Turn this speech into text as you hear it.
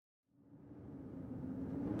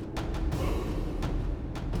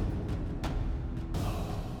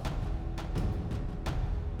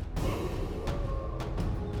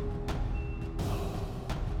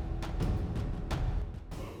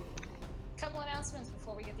final announcements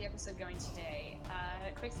before we get the episode going today.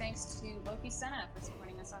 Quick thanks to Loki Senna for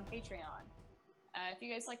supporting us on Patreon. If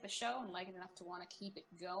you guys like the show and like it enough to want to keep it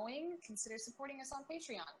going, consider supporting us on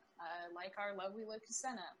Patreon. Like our lovely Loki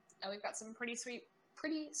Senna. We've got some pretty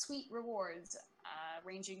sweet rewards,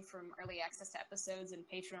 ranging from early access to episodes and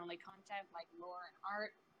patron-only content like lore and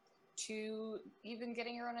art, to even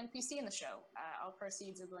getting your own NPC in the show. All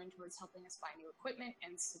proceeds are going towards helping us buy new equipment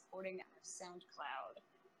and supporting our SoundCloud.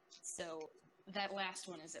 So that last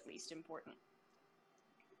one is at least important.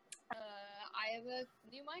 I have a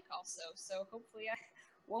new mic also, so hopefully I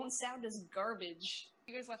won't sound as garbage.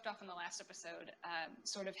 You guys left off in the last episode,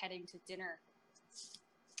 sort of heading to dinner.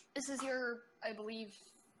 This is your, I believe,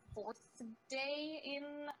 4th day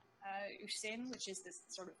in Usin, which is this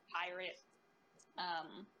sort of pirate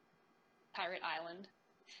island.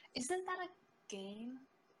 Isn't that a game?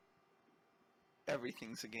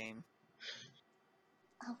 Everything's a game.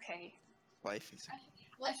 Okay. Life is.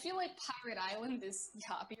 I feel like Pirate Island is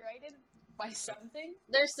copyrighted by something.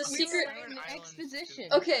 There's the secret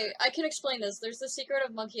exposition. Okay, I can explain this. There's the secret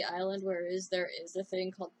of Monkey Island, there is a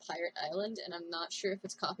thing called Pirate Island, and I'm not sure if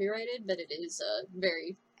it's copyrighted, but it is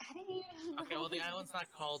very. Okay, well the island's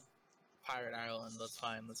not called Pirate Island. That's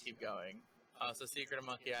fine. Let's keep going. So Secret of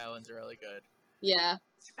Monkey Island's really good. Yeah.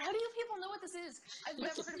 How do you people know what this is? I've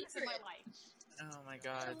never heard of this in my life. Oh my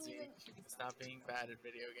god, Zeke. Stop being bad at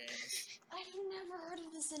video games. I've never heard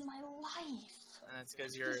of this in my life. And that's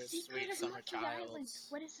because you're a sweet summer child.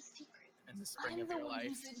 What is the secret? In the spring of your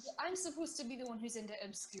life. I'm supposed to be the one who's into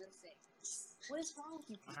obscure things. What is wrong with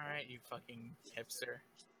you people? Alright, you fucking hipster.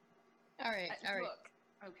 Alright. Look,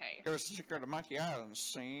 okay. There's the secret of Monkey Island,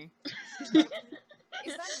 see? Is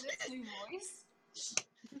that this new voice?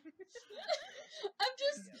 I'm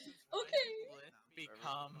just okay.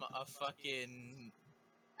 Become a fucking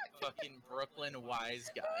Brooklyn wise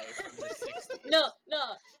guy from the 60s. No.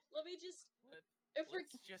 Let me just.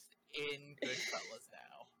 Let's just in Goodfellas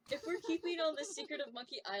now. If we're keeping on the Secret of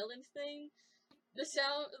Monkey Island thing, the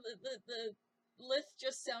Lith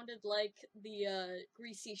just sounded like the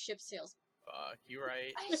greasy ship salesman. Fuck, you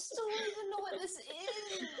right. I still don't even know what this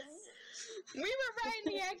is. We were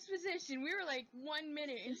writing the exposition. We were like 1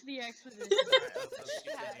 minute into the exposition.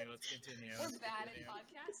 Alright, let's continue. We're bad at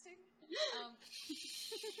podcasting.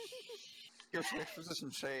 Here's the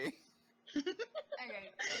exposition, say.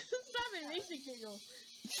 Okay. Stop it, makes me giggle.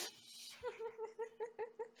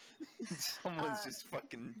 Someone's just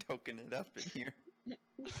fucking toking it up in here.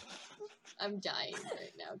 I'm dying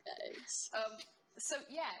right now, guys. So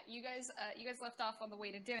yeah, you guys left off on the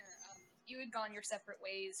way to dinner. You had gone your separate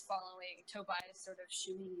ways, following Tobias sort of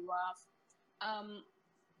shooing you off.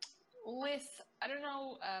 With I don't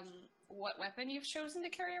know what weapon you've chosen to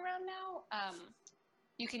carry around now.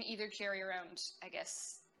 You can either carry around, I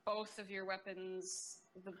guess, both of your weapons,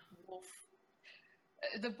 the wolf,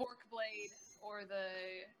 the Bork blade, or the.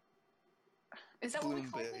 Is that what we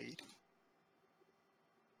Bloom call it? blade.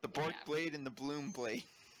 The Bork blade and the Bloom blade.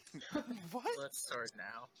 What? Let's start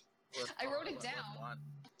now. I wrote it down.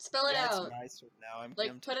 Spell it That's out. what I said now. I'm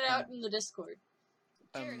Put it out in the Discord.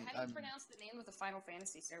 Jared, how do you pronounce the name of the Final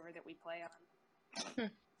Fantasy server that we play on?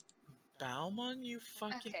 Balmung, you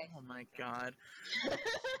fucking. Okay. Oh my god.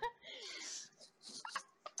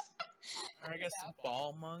 Or I guess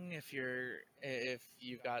Balmung if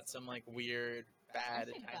you've got some like weird bad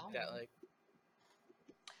attack that like.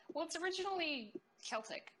 Well, it's originally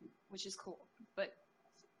Celtic, which is cool, but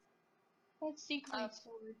That's secret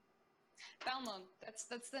sword. Balmung.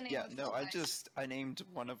 That's the name. Yeah, of no, the I named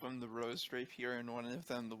one of them the Rose Rapier and one of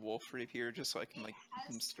them the Wolf Rapier just so I can keep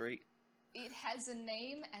them straight. It has a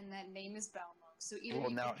name, and that name is Balmung. So either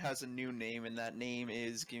Well, now it has a new name, and that name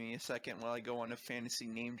is. Give me a second while I go on to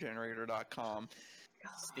fantasynamegenerator.com.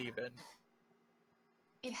 Steven.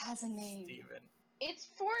 It has a name. Steven. It's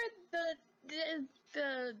for the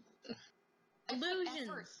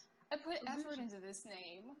illusions. I put effort into this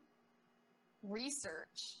name.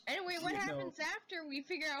 Research. Anyway, what You know- happens after we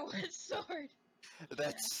figure out what sword?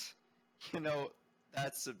 That's,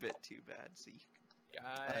 that's a bit too bad, Zeke.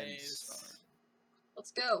 I'm Guys. sorry.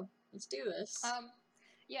 Let's go. Let's do this.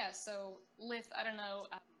 Yeah. So Lith, I don't know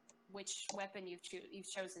which weapon you've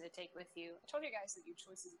chosen to take with you. I told you guys that your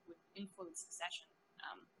choices would influence the session.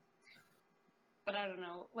 But I don't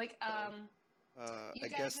know. Like, I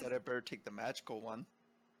guess that I better take the magical one.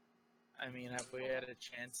 I mean, have we had a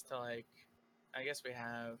chance to like? I guess we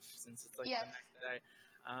have, since it's like Yeah. the next day.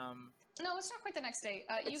 No, it's not quite the next day.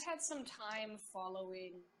 You had some time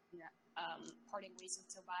following parting ways with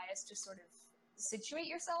Tobias to sort of situate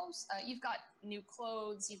yourselves. You've got new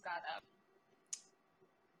clothes. You've got,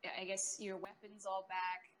 I guess, your weapons all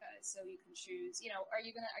back. so you can choose. Are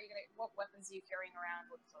you gonna what weapons are you carrying around?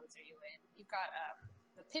 What clothes are you in? You've got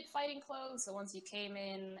the pit fighting clothes, the ones you came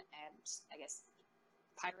in, and I guess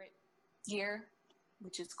pirate gear,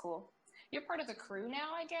 which is cool. You're part of the crew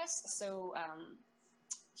now, I guess. So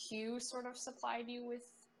Hugh sort of supplied you with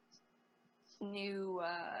new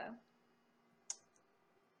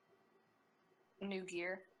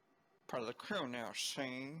gear. Part of the crew now,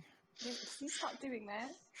 see? Please stop doing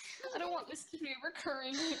that. I don't want this to be a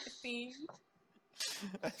recurring theme.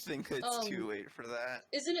 I think it's too late for that.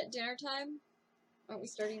 Isn't it dinner time? Aren't we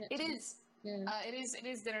starting at It 10? is. Yeah. It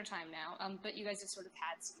is dinner time now. But you guys have sort of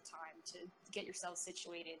had some time to get yourselves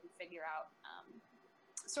situated and figure out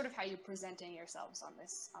sort of how you're presenting yourselves on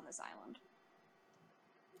this island.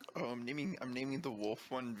 Oh, I'm naming the wolf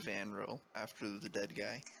one Vanril after the dead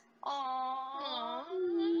guy. Aww.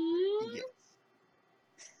 Yeah.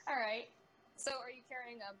 All right. So, are you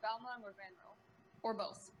carrying a Balmung or Vanril, or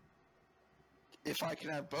both? If I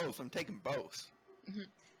can have both, I'm taking both.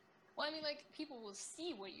 Well, I mean, like, people will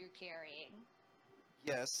see what you're carrying.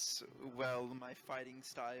 Yes, well, my fighting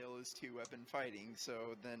style is two-weapon fighting,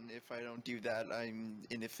 so then if I don't do that, I'm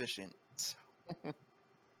inefficient. So. They'll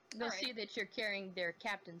Alright. see that you're carrying their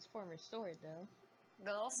captain's former sword, though.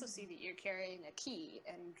 They'll also see that you're carrying a key,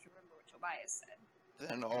 and remember what Tobias said.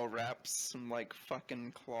 Then I'll wrap some, like,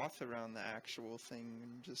 fucking cloth around the actual thing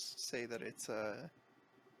and just say that it's,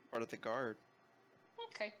 part of the guard.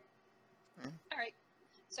 Okay. Hmm. All right.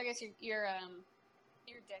 So I guess you're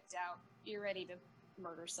decked out. You're ready to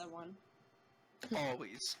murder someone.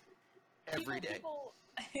 Always. Every day. People...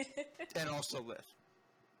 And also live.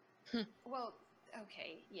 Well,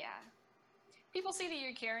 okay, yeah. People see that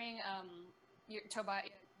you're carrying your Tobias.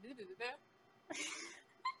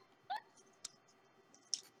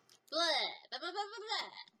 I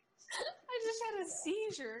just had a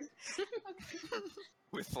seizure.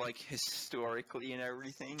 With, like, historically and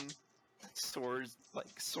everything, swords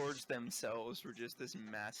themselves were just this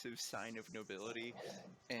massive sign of nobility,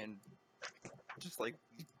 and just, like,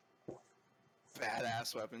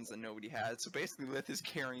 badass weapons that nobody had. So basically, Lith is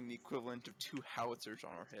carrying the equivalent of 2 howitzers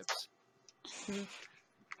on her hips. Just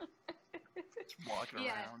walking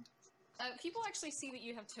Yeah. around. People actually see that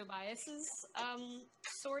you have Tobias's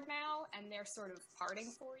sword now, and they're sort of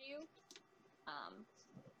parting for you.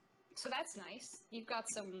 So that's nice. You've got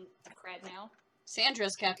some cred now.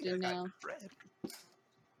 Sandra's captain I got now. cred.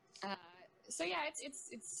 So yeah,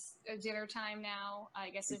 it's dinner time now.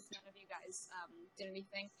 I guess if none of you guys did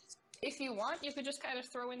anything, if you want, you could just kind of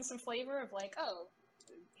throw in some flavor of like, oh,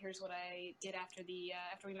 here's what I did after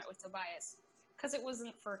after we met with Tobias, because it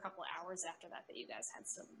wasn't for a couple of hours after that you guys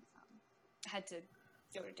had to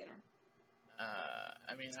go to dinner.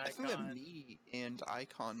 I mean, I think that Icon me and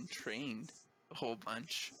Icon trained a whole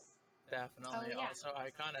bunch. definitely. Oh, yeah. Also,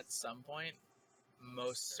 Icon at some point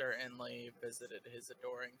most certainly visited his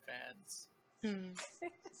adoring fans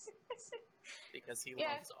because he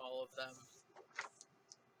Yeah. loves all of them.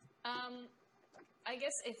 I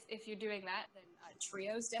guess if you're doing that, then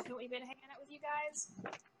Trio's definitely been hanging out with you guys.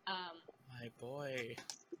 My boy.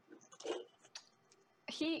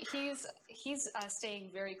 He's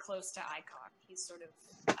staying very close to Icon. He's sort of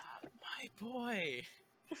My boy.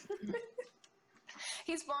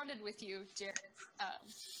 he's bonded with you, Jared.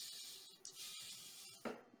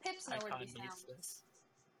 Pip's nowhere to Icon be needs found. this.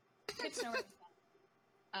 Pip's nowhere to be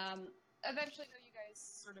found. Eventually, though, you guys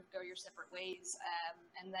sort of go your separate ways,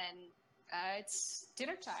 and then it's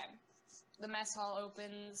dinner time. The mess hall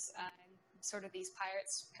opens, and sort of these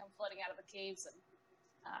pirates come flooding out of the caves and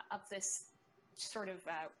up this sort of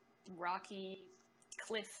rocky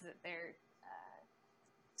cliff that their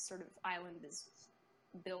sort of island is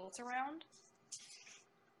built around.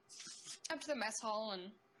 Up to the mess hall,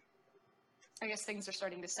 and I guess things are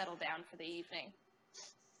starting to settle down for the evening.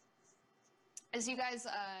 As you guys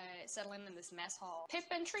settle in this mess hall, Pip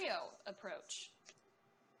and Trio approach,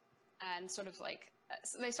 and sort of like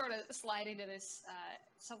so they sort of slide into this.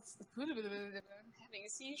 Having a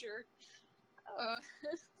seizure.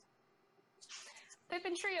 Pip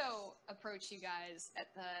and Trio approach you guys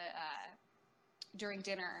at the during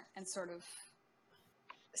dinner and sort of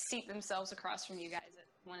seat themselves across from you guys at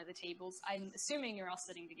one of the tables. I'm assuming you're all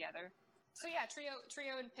sitting together. So yeah,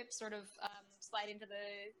 Trio and Pip sort of slide into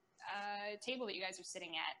the table that you guys are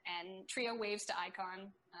sitting at, and Trio waves to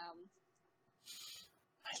Icon.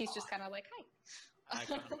 He's just kind of like, hi.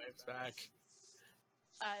 Icon waves back.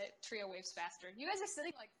 Trio waves faster. You guys are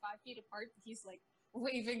sitting like 5 feet apart. He's like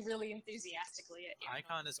waving really enthusiastically at you.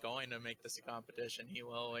 Icon is going to make this a competition. He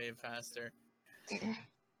will wave faster. Half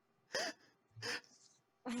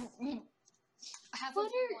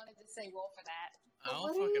of you wanted to say roll for that. I'll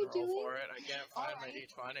What are fucking you roll doing? for it. I can't find my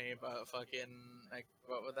Alright. d20, but fucking, like,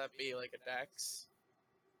 what would that be? Like a dex?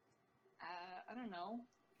 I don't know.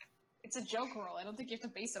 It's a joke roll. I don't think you have to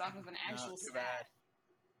base it off of an actual No, too stat.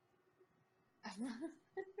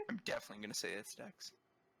 I'm definitely gonna say it's Dex.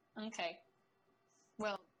 Okay.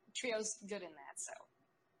 Well, Trio's good in that, so.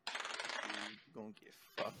 You're gonna get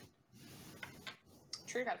fucked.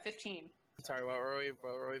 Trio got 15. Sorry, what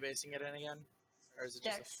were we basing it in again? Or is it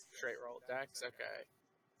just Dex. a straight roll? Dex? Okay.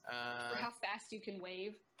 For how fast you can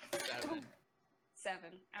wave. 7.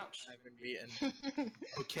 7. Ouch. I've been beaten.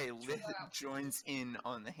 Okay, Lith joins in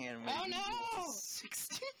on the hand Oh, waving. no!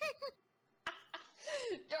 16.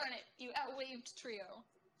 Darn it, you outwaved Trio.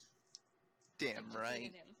 Damn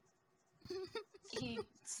right. Defeated him.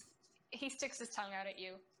 He sticks his tongue out at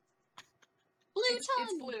you. Blue It's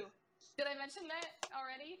tongue! blue. Did I mention that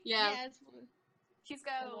already? Yeah. Yes. He's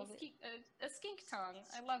got I a little love it. a skink tongue.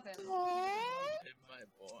 I love him. My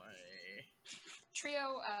boy.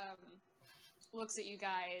 Trio looks at you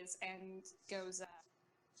guys and goes,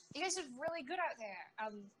 "You guys are really good out there.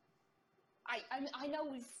 I know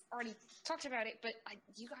we've already talked about it, but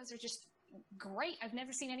you guys are just great. I've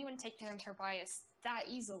never seen anyone take down Tobias that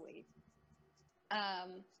easily."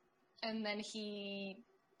 And then he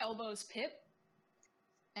elbows Pip,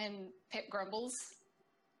 and Pip grumbles,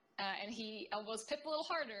 and he elbows Pip a little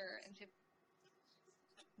harder, and Pip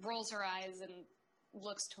rolls her eyes and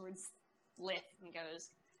looks towards Lith and goes,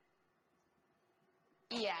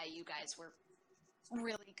 "Yeah, you guys were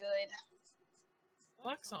really good."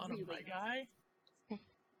 Flex on him, my Really? guy.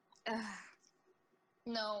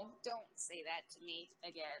 No, don't say that to me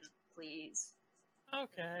again, please.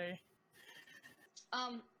 Okay.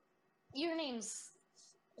 Your name's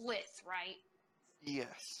Lith, right?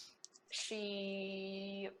 Yes.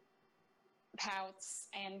 She pouts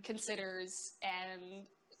and considers, and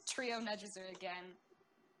Trio nudges her again,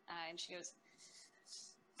 and she goes,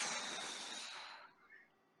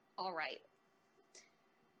 "All right.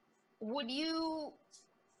 Would you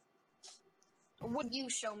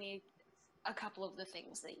show me a couple of the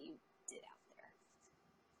things that you did out there?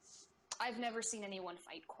 I've never seen anyone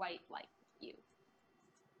fight quite like you,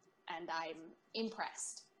 and I'm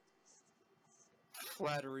impressed."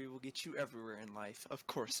 Flattery will get you everywhere in life. Of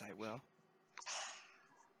course I will.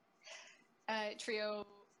 Trio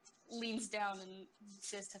leans down and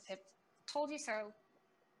says to Pip, "Told you so."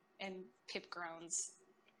 And Pip groans.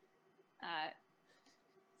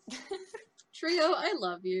 Trio, I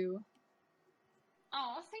love you.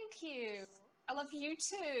 Oh, thank you. I love you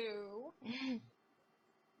too.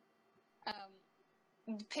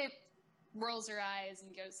 Pip rolls her eyes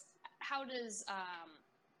and goes, "How does,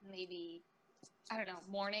 maybe, I don't know,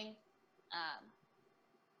 morning?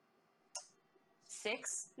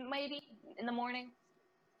 6, maybe, in the morning?"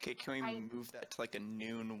 Okay, can we move that to like a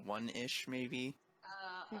noon 1-ish maybe?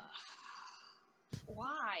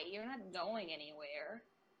 Why? You're not going anywhere.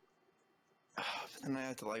 And I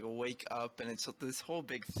have to like wake up and it's this whole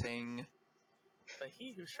big thing. But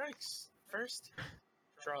he who strikes first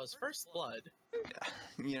draws first blood.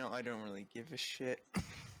 You know, I don't really give a shit.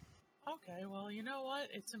 Okay, well, you know what?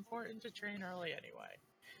 It's important to train early anyway.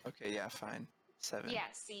 Okay, yeah, fine. 7.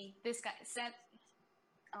 Yeah, see, this guy, Seth,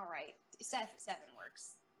 alright, 7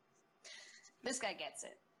 works. This guy gets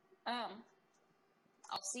it.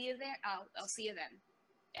 I'll see you there, I'll see you then.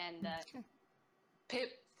 And,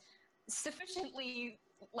 Pip, sufficiently,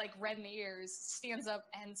 like, red in the ears, stands up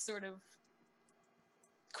and sort of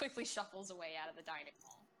quickly shuffles away out of the dining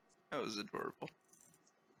hall. That was adorable.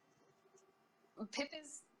 Pip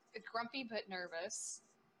is grumpy but nervous.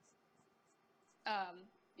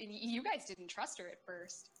 You guys didn't trust her at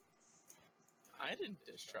first. I didn't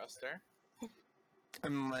distrust her.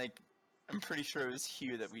 I'm pretty sure it was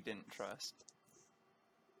Hugh that we didn't trust.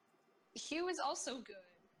 Hugh is also good.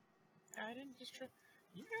 I didn't distrust.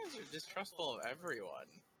 You guys are distrustful of everyone.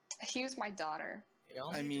 Hugh's my daughter. You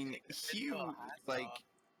all I need to mean, take the Hugh, mental hats like, off.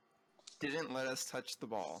 didn't let us touch the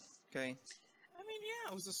ball, okay? I mean,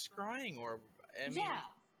 yeah, it was a scrying orb. I mean, Yeah.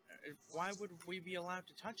 why would we be allowed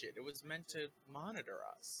to touch it? It was meant to monitor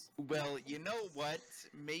us. Well, you know what?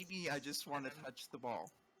 Maybe I just want to touch the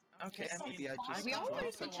ball. Okay, I mean, Maybe I just We all want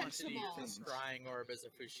wanted to to touch touch a the few ball. things. Scrying orb as a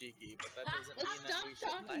fushigi, but that doesn't Let's mean that stop we should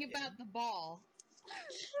let talking him. about the ball.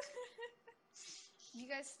 You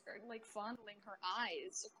guys are like fondling her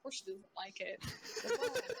eyes. Of course she doesn't like it.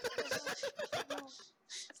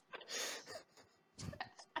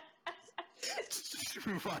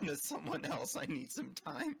 Move on to someone else. I need some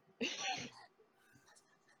time. Okay.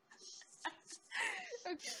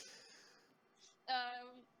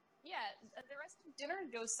 Yeah, the rest of dinner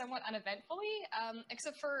goes somewhat uneventfully,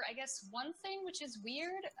 except for, I guess, one thing which is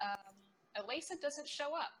weird. Elisa doesn't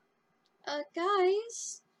show up.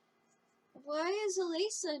 Guys, why is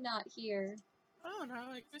Elisa not here? I don't know,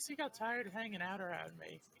 I guess he got tired of hanging out around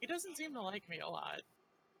me. He doesn't seem to like me a lot.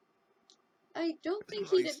 I don't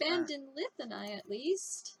think Really he'd smart. abandon Lith and I, at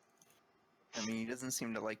least. I mean, he doesn't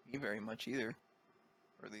seem to like me very much either.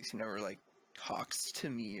 Or at least he never, like, talks to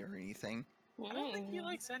me or anything. I don't think he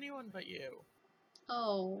likes anyone but you.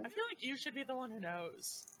 Oh. I feel like you should be the one who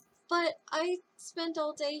knows. But I spent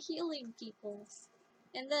all day healing people.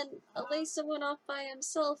 And then Elisa went off by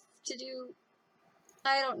himself to do...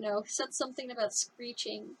 I don't know, said something about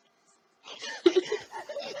screeching.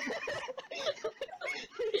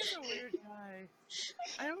 He's a weird guy.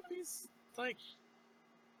 I hope he's, like...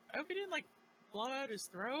 I hope he didn't, like, blow out his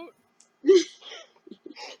throat. You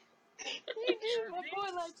do a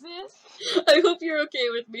boy like this. I hope you're okay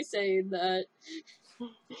with me saying that.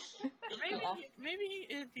 Maybe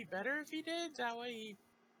it'd be better if he did. That way he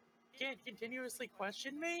can't continuously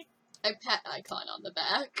question me. I pat Icon on the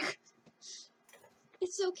back.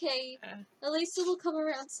 It's okay. Eh, Elisa will come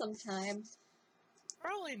around sometime.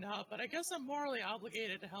 probably not, but I guess I'm morally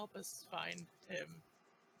obligated to help us find him.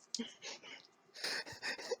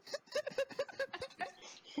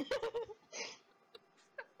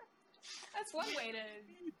 That's one way to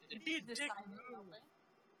It'd be a decide. dick move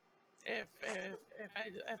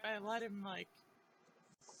if I let him, like,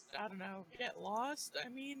 I don't know, get lost. I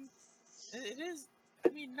mean, it is. I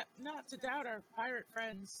mean, not to doubt our pirate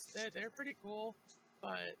friends. They're pretty cool,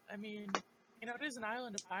 but I mean, you know, it is an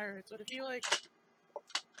island of pirates. What if he, like,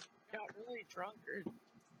 got really drunk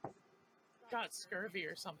or got scurvy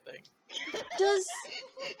or something? Does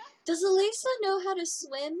Elisa know how to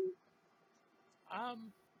swim?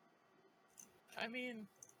 I mean,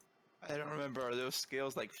 I don't remember, are those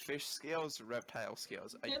scales like fish scales or reptile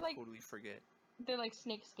scales? I They're like- totally forget. They're like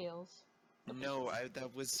snake scales. No,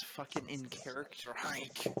 that was fucking in character,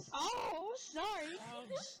 Hike. Oh, sorry.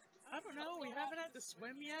 I don't know. We haven't had to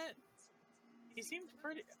swim yet. He seemed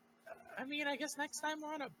pretty. I mean, I guess next time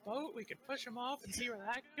we're on a boat, we could push him off and see where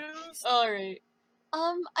that goes. Alright.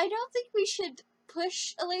 I don't think we should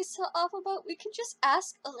push Elisa off a boat. We can just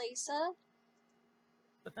ask Elisa.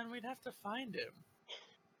 But then we'd have to find him.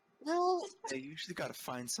 Well, You usually gotta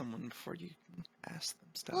find someone before you can ask them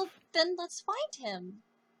stuff. well, then let's find him.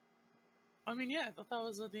 I mean, yeah, I thought that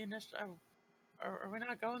was the initial. Are we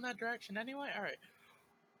not going that direction anyway? All right.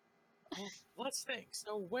 Well, let's think.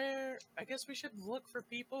 So where? I guess we should look for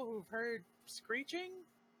people who've heard screeching.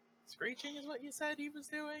 Screeching is what you said he was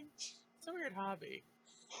doing. It's a weird hobby.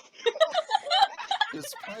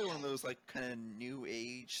 It's probably one of those, like, kind of new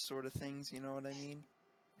age sort of things, you know what I mean?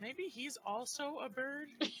 Maybe he's also a bird.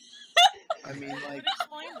 I mean, That like, would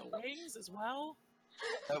explain the wings as well.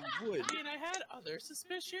 that would. I mean, I had other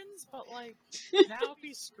suspicions, but like now if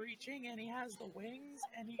he's screeching and he has the wings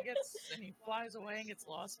and he flies away and gets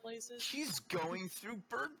lost places. She's going through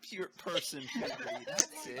person puberty, that's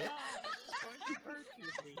Oh my it. God, he's going through bird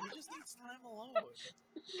puberty. He just needs time alone.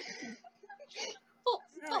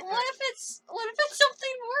 But what if it's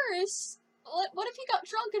something worse? What if he got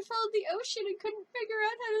drunk and fell in the ocean and couldn't figure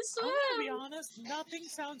out how to I'm gonna be swim? honest, nothing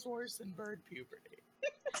sounds worse than bird puberty.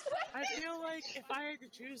 I feel like if I had to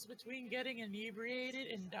choose between getting inebriated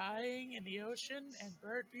and dying in the ocean and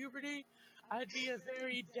bird puberty, I'd be a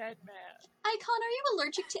very dead man. Icon, are you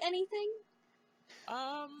allergic to anything?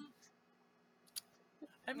 I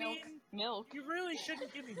Milk. mean, Milk. you really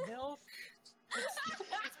shouldn't give me milk.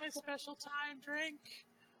 It's my special time drink,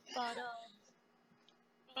 but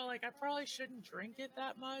like I probably shouldn't drink it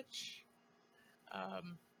that much.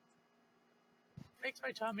 Makes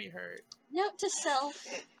my tummy hurt. Note to self: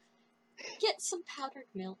 get some powdered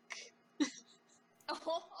milk.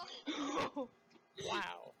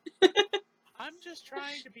 Wow. I'm just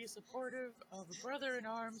trying to be supportive of a brother in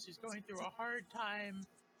arms who's going through a hard time.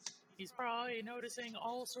 He's probably noticing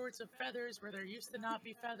all sorts of feathers where there used to not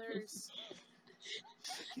be feathers.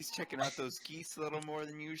 He's checking out those geese a little more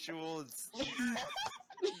than usual. He's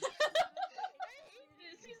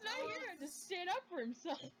not here to stand up for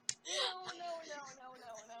himself. No.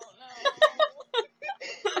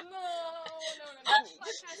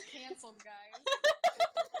 Podcast canceled, guys.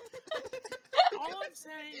 All I'm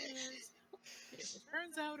saying is, it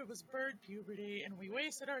turns out it was bird puberty, and we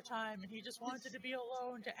wasted our time, and he just wanted to be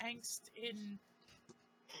alone to angst in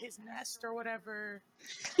his nest or whatever.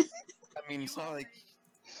 I mean, it's not like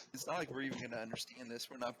we're even gonna understand this.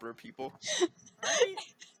 We're not bird people, Right?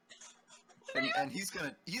 and he's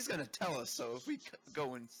gonna tell us. So if we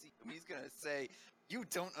go and see him, he's gonna say, You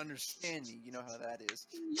don't understand me. You know how that is.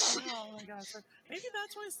 Oh my gosh. So maybe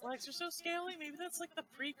that's why his legs are so scaly. Maybe that's like the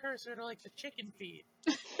precursor to like the chicken feet.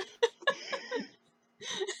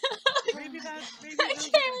 Maybe I those are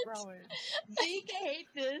can't. growing. Zeke, I hate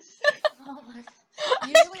this. Oh my god.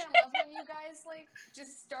 Usually I love when you guys like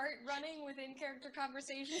just start running within character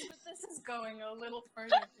conversations, but this is going a little further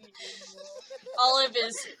than usual. Olive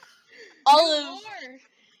No more.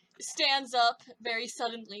 stands up very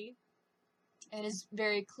suddenly and is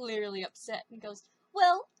very clearly upset and goes,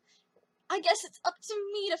 "Well, I guess it's up to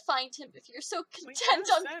me to find him if you're so content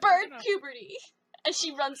just on said we're bird gonna- puberty." And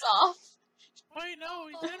she runs off. Wait, no,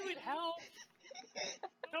 we said we'd help.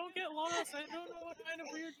 Don't get lost. I don't know what kind of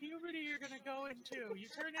weird puberty you're gonna go into. You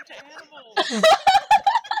turn into animals. There's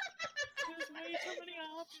way too many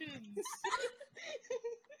options.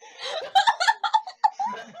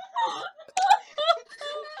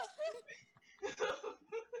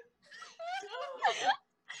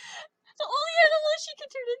 The only animal she can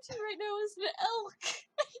turn into right now is an elk.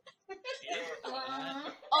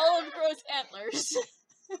 Olive grows antlers.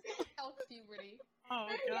 Elk puberty. Oh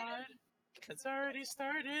god. It's already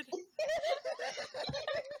started.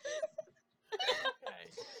 Okay.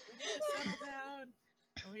 We need to settle down.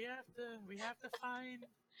 And we have to find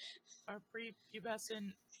our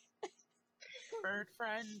prepubescent bird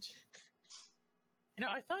friend. You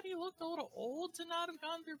know, I thought he looked a little old to not have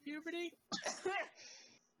gone through puberty.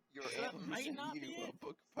 Your That aunt might sent not you be it. a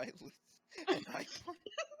book by an icon.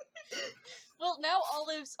 Well, now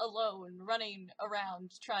Olive's alone, running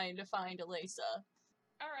around trying to find Elisa.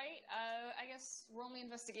 Alright, I guess roll me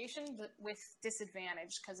investigation, but with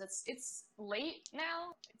disadvantage, because it's late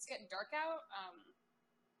now. It's getting dark out,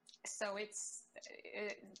 so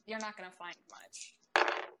you're not gonna find much.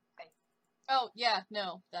 Oh, yeah,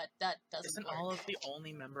 no, that doesn't Isn't work. Olive the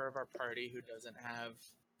only member of our party who doesn't have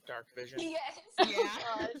dark vision? Yes! Yeah.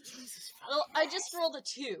 God. Jesus Well, I just rolled a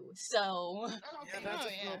 2, so... Okay. Yeah, that's Oh,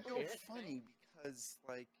 a yeah. real funny because,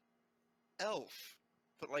 like, elf,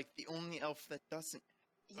 but like the only elf that doesn't.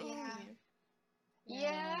 Yeah.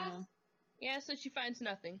 Yeah. Yeah, so she finds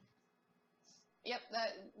nothing. Yep,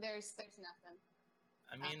 there's nothing.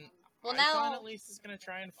 I mean, Well, Icon now- at least is gonna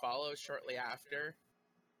try and follow shortly after.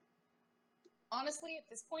 Honestly, at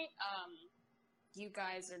this point, you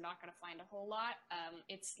guys are not going to find a whole lot.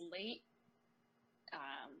 It's late,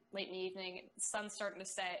 late in the evening. The sun's starting to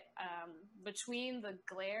set. Between the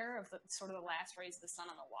glare of the sort of the last rays of the sun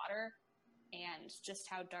on the water, and just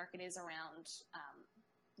how dark it is around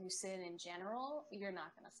Lucid in general, you're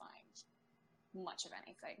not going to find much of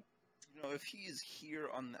anything. You know, if he is here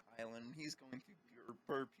on the island, he's going through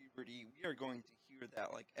bird puberty. We are going to hear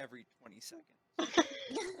that like every 20 seconds.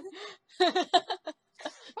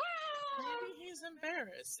 Maybe he's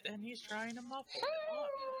embarrassed and he's trying to muffle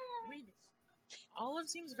it. Olive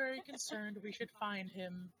seems very concerned. We should find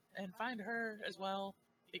him and find her as well,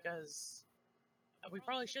 because we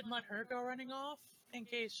probably shouldn't let her go running off in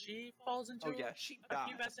case she falls into Oh yeah, she a died.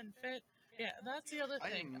 pubescent fit. Yeah, that's the other I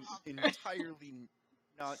thing. am entirely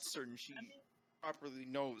not certain she properly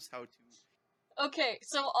knows how to. Okay,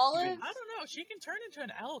 so Olive... I don't know. She can turn into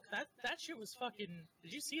an elk. That shit was fucking.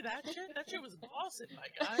 Did you see that shit? That shit was awesome, my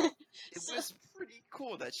guy. It was pretty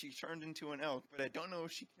cool that she turned into an elk, but I don't know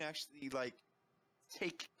if she can actually like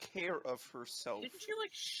take care of herself. Didn't she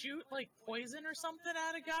like shoot like poison or something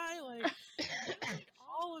at a guy? Like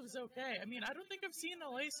Olive's okay. I mean, I don't think I've seen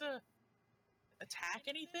Elisa attack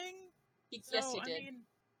anything. Yes, So, you I did. mean,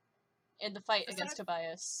 In the fight Is against that-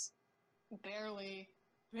 Tobias. Barely.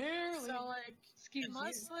 so like, Excuse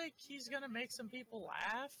unless like he's gonna make some people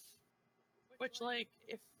laugh, which like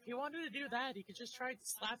if he wanted to do that, he could just try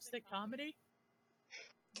slapstick comedy.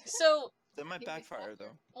 So, That might backfire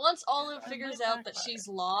though. once Olive That figures might out that backfire. she's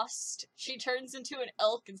lost, she turns into an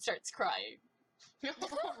elk and starts crying. you.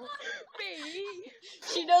 Baby.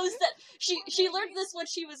 She knows that she learned this when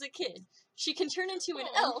she was a kid. She can turn into an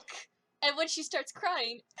Aw. elk, and when she starts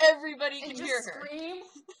crying, everybody And can just hear her. scream.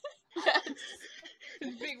 Yes.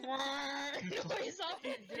 Big noise off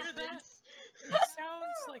You the hear that? distance. It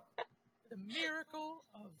sounds like the miracle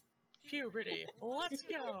of puberty. Let's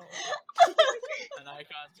go. And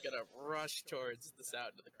Icon's gonna rush towards the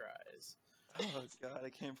sound of the cries. Oh god, I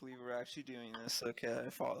can't believe we're actually doing this. Okay, I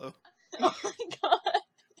follow. Oh my god.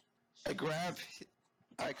 I grab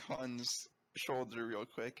Icon's shoulder real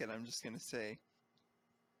quick, and I'm just gonna say,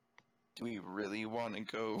 do we really want to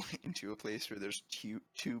go into a place where there's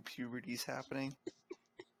two puberties happening?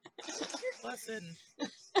 Listen,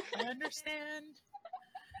 I understand.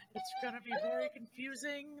 It's gonna be very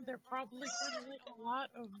confusing. They're probably gonna make a lot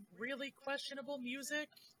of really questionable music.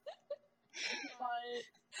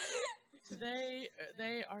 But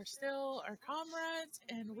they are still our comrades,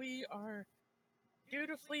 and we are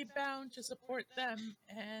dutifully bound to support them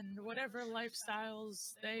and whatever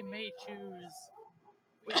lifestyles they may choose.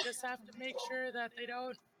 We just have to make sure that they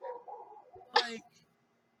don't, like,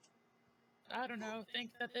 I don't know,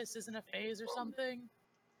 think that this isn't a phase or something.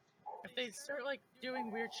 If they start, like,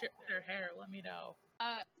 doing weird shit with their hair, let me know.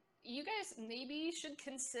 You guys maybe should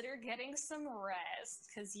consider getting some rest,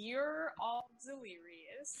 because you're all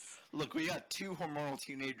delirious. Look, we got 2 hormonal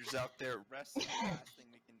teenagers out there. Rest is the last thing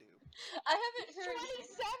we can do. I haven't heard.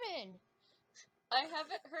 27. I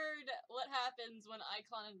haven't heard what happens when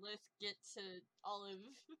Icon and Lith get to Olive.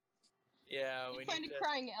 Yeah, You find a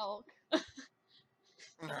crying elk.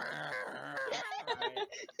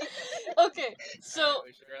 Okay, so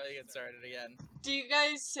we should really get started again. do you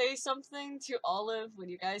guys say something to Olive when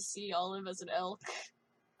you guys see Olive as an elk?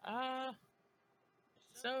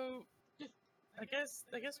 So I guess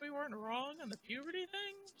we weren't wrong on the puberty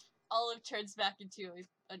thing. Olive turns back into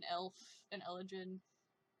an elf, an Eladrin.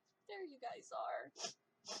 There you guys are.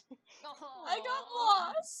 I got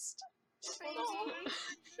lost!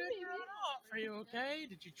 Baby. Are you okay?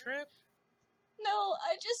 Did you trip? No,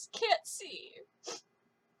 I just can't see.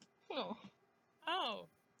 Oh. Oh,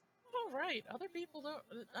 all right. Other people don't.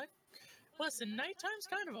 Listen, nighttime's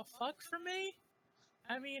kind of a fuck for me.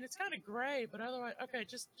 I mean, it's kind of gray, but otherwise, okay.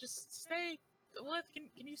 Just stay. Lith, can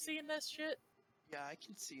you see in this shit? Yeah, I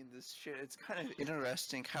can see in this shit. It's kind of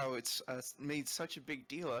interesting how it's made such a big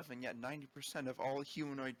deal of, and yet 90% of all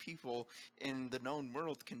humanoid people in the known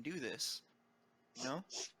world can do this. You know?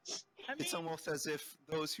 I mean, It's almost as if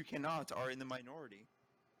those who cannot are in the minority.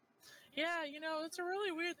 yeah, you know, it's a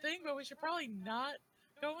really weird thing, but we should probably not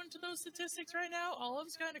go into those statistics right now.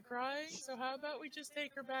 Olive's kind of crying, so how about we just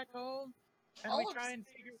take her back home and we try and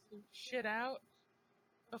figure some shit out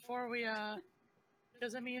before we,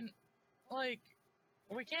 because I mean, like,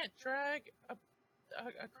 we can't drag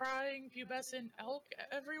a crying pubescent elk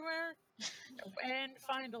everywhere and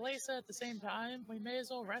find Elisa at the same time. We may as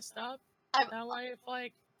well rest up. That way, if,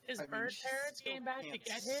 like, his I mean, bird she parents still came back to can't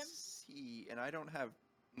get him. see, and I don't have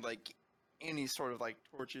like any sort of like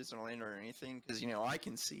torches or lantern or anything, because you know I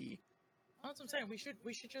can see. That's what I'm saying.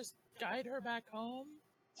 We should just guide her back home,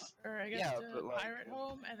 or I guess Yeah, to but, like, pirate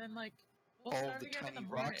home, and then like we'll All start the again in the tiny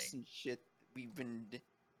morning. rocks and shit that we've been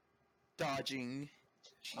dodging.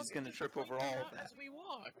 She's Okay, gonna just trip point over all out of that. as we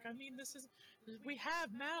walk. I mean, we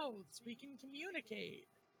have mouths. We can communicate.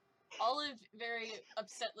 Olive very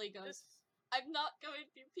upsetly goes, This, I'm not going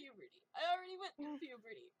through puberty. I already went through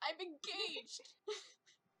puberty. I'm engaged.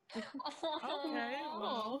 okay, Oh.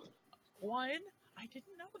 well, one, I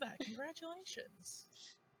didn't know that. Congratulations.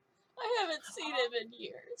 I haven't seen him in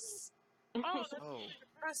years. Oh, that's Oh, really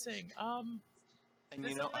depressing. and This you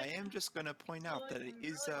is know I like- am just gonna point out like that a it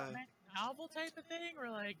is really romantic novel type of thing, or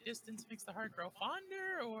like distance makes the heart grow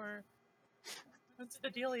fonder, or what's the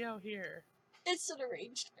dealio here? It's an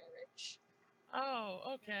arranged marriage.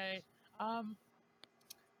 Oh, okay. I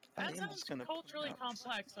That am sounds just gonna point culturally out-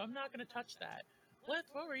 complex, so I'm not gonna touch that. Lith,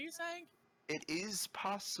 what were you saying? It is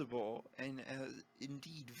possible, and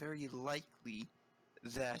indeed very likely,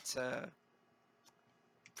 that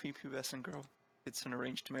prepubescent girl gets an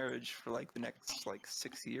arranged marriage for like the next like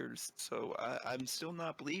 6 years. So I'm still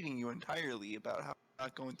not believing you entirely about how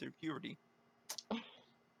not going through puberty.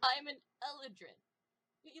 I'm an Eladrin.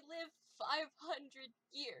 We live 500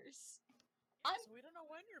 years. So we don't know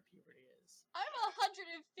when your puberty is. I'm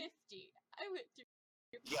 150. I went through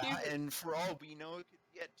Yeah, puberty. and for all we know, it could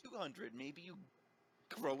be at 200. Maybe you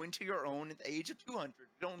grow into your own at the age of 200. You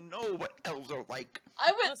don't know what elves are like.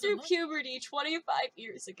 I went Listen, through look- puberty 25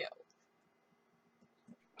 years ago.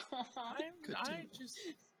 Good to I know. just.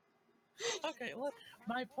 Okay, look.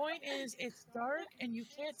 My point is, it's dark and you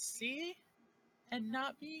can't see, and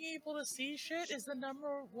not being able to see shit is the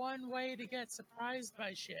number one way to get surprised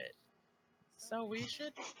by shit. So we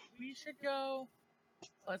should go.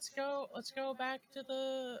 Let's go back to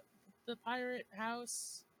the pirate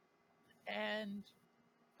house, and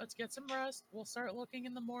let's get some rest. We'll start looking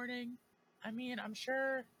in the morning. I mean, I'm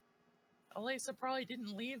sure Elisa probably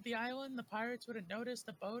didn't leave the island. The pirates would have noticed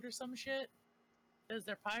a boat or some shit. Because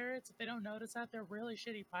they're pirates. If they don't notice that, they're really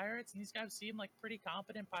shitty pirates. And these guys seem like pretty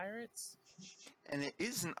competent pirates. And it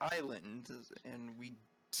is an island, and we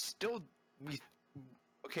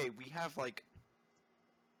have like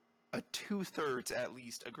a 2/3 at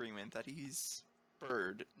least agreement that he's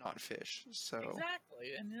bird, not fish. So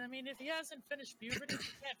Exactly. And I mean, if he hasn't finished puberty,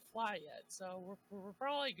 he can't fly yet. So we're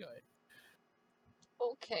probably good.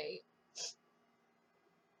 Okay.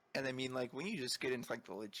 And I mean, like, when you just get into like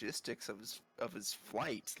the logistics of his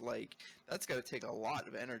flight, like that's got to take a lot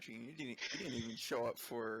of energy. You didn't even show up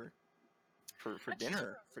for That's dinner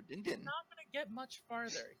true. for din He's din. not gonna get much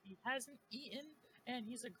farther. He hasn't eaten, and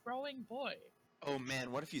he's a growing boy. Oh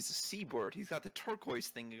man, what if he's a seabird? He's got the turquoise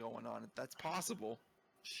thing going on. If that's possible.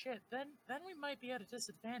 Shit, then we might be at a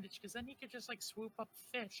disadvantage, because then he could just like swoop up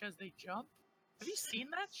fish as they jump. Have you seen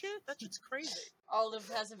that shit? That shit's crazy. Olive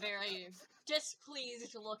has a very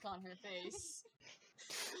displeased look on her face.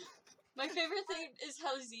 My favorite thing is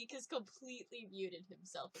how Zeke has completely muted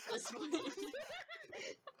himself at this point.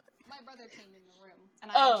 My brother came in the room,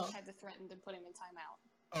 and I Oh. actually had to threaten to put him in timeout.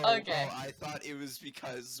 Oh, Okay. well, I thought it was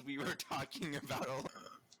because we were talking about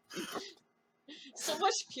So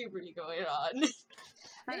much puberty going on.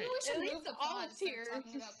 Maybe we should At move least the pod Olive's instead here. of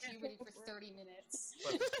talking about puberty for 30 minutes.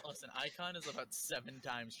 Listen, Icon has about 7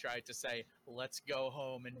 times tried to say, "Let's go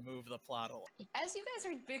home and move the plot along." As you guys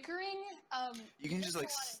are bickering, You can just there's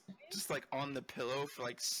like a lot of just like on the pillow for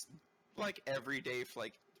like every day for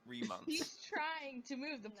like 3 months. He's trying to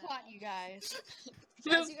move the plot, you guys.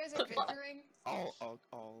 as you guys are bickering,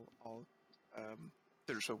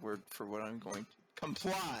 There's a word for what I'm going to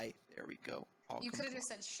comply. There we go. I'll you could have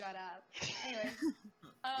comply. just said shut up. Anyway,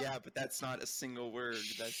 Yeah, but that's not a single word.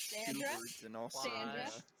 That's two Sandra? words and also.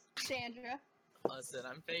 Sandra? Sandra. Listen,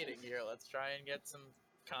 I'm fading here. Let's try and get some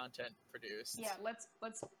content produced. yeah, let's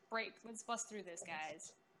bust through this,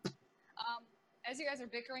 guys. As you guys are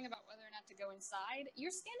bickering about whether or not to go inside, you're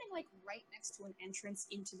standing like right next to an entrance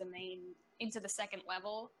into the second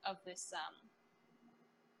level of this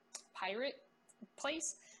pirate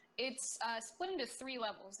place. It's split into 3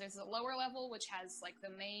 levels. There's a lower level, which has like the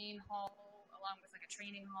main hall, along with like a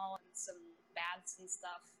training hall and some baths and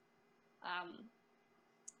stuff.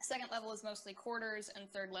 Second level is mostly quarters, and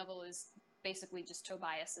third level is basically just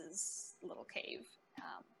Tobias's little cave.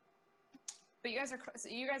 But you guys are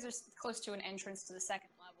close to an entrance to the second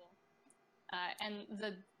level, and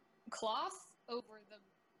the cloth over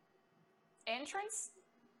the entrance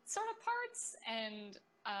sort of parts, and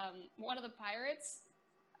one of the pirates,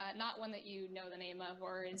 not one that you know the name of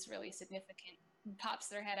or is really significant, pops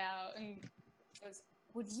their head out and goes,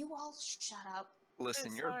 "Would you all shut up?"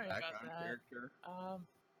 Listen, you're a Sorry about background that. character.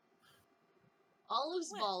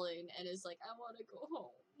 Olive's What? bawling and is like, I want to go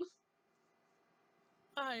home.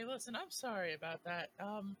 Hi, listen, I'm sorry about that.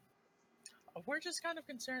 We're just kind of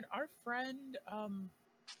concerned. Our friend,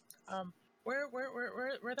 where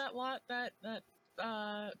that lot that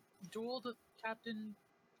dueled Captain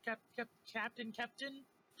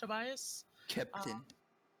Tobias. Captain.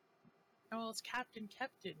 Well, it's Captain.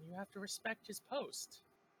 You have to respect his post.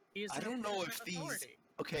 He is I the don't know ultimate if these. authority.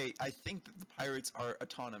 Okay, I think that the pirates are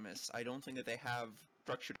autonomous. I don't think that they have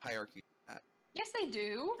structured hierarchy. Yes, they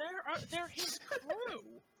do. They're his crew.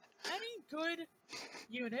 Any good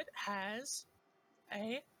unit has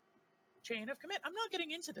a chain of command. I'm not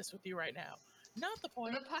getting into this with you right now. Not the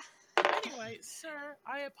point. Anyway, sir,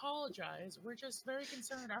 I apologize. We're just very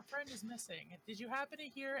concerned. Our friend is missing. Did you happen to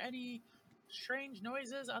hear any strange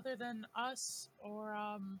noises other than us, or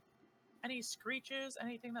any screeches?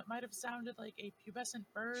 Anything that might have sounded like a pubescent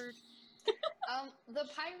bird? The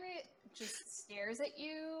pirate just stares at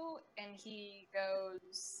you, and he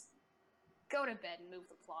goes, "Go to bed and move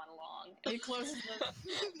the plot along." And he closes the...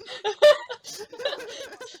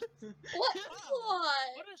 What plot?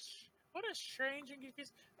 What a strange and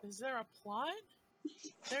confused. Is there a plot?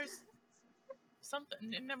 There's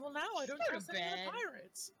something. And well, now I don't Go to trust any of bed. the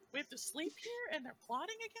pirates. We have to sleep here, and they're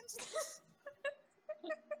plotting against us.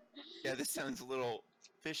 Yeah, this sounds a little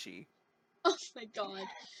fishy. Oh my god.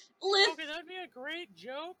 Lith, Okay, that'd be a great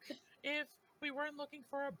joke if we weren't looking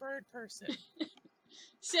for a bird person. We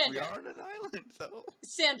Sandra, are on an island, though.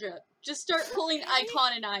 Sandra, just start pulling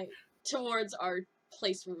Icon and I towards our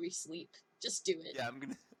place where we sleep. Just do it. Yeah,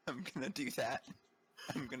 I'm gonna do that.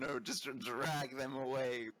 I'm gonna just drag them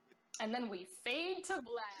away. And then we fade to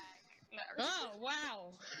black. No, Oh,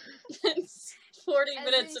 wow. It's 40 As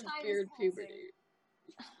minutes the of time is beard passing. puberty.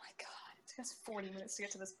 oh my god, it took us 40 minutes to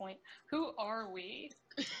get to this point. Who are we?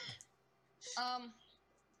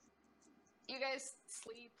 You guys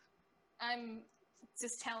sleep. I'm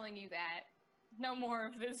just telling you that. No more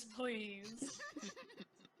of this, please.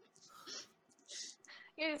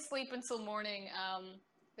 You guys sleep until morning.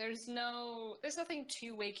 There's nothing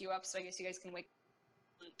to wake you up, so I guess you guys can wake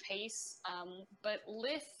up on pace. But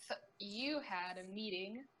Lith, you had a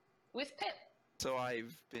meeting with Pip. So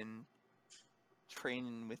I've been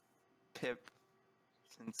training with Pip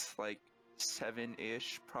since like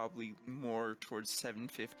 7-ish, probably more towards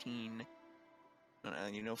 7:15.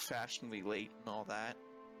 You know, fashionably late and all that.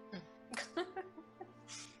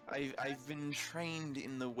 I've been trained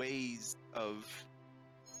in the ways of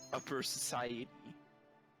upper society.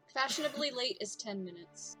 Fashionably late is 10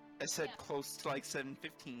 minutes. I said Yeah. close to like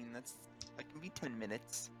 7:15. That can be 10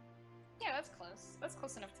 minutes. Yeah, that's close. That's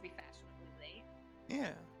close enough to be fashionably late.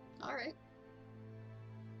 Yeah. Alright.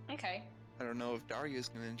 Okay. I don't know if Daria's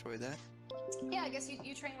gonna enjoy that. Yeah, I guess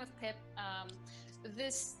you train with Pip.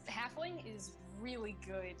 This halfling is really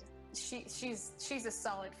good. She's a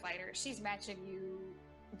solid fighter. She's matching you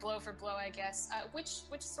blow for blow, I guess. Which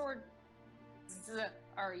sword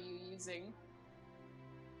are you using?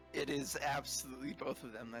 It is absolutely both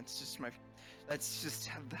of them. That's just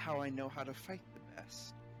how I know how to fight the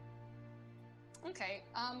best. Okay.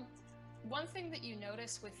 One thing that you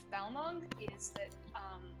notice with Balmung is that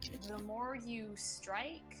the more you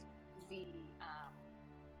strike, the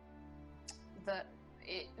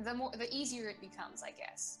easier it becomes, I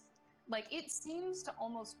guess. Like, it seems to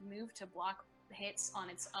almost move to block hits on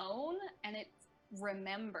its own, and it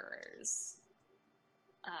remembers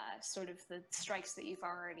sort of the strikes that you've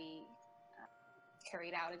already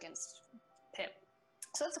carried out against Pip.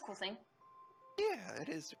 So that's a cool thing. Yeah, it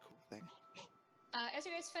is a cool thing. As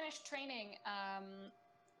you guys finish training,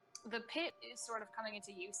 the pit is sort of coming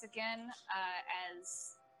into use again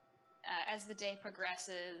as the day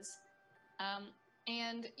progresses,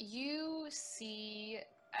 and you see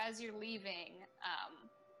as you're leaving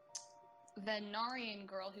the Narian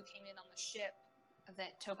girl who came in on the ship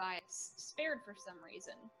that Tobias spared for some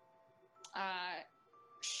reason.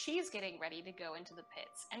 She's getting ready to go into the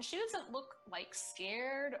pits, and she doesn't look like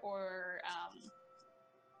scared or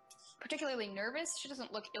particularly nervous. She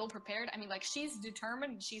doesn't look ill-prepared. I mean, like, she's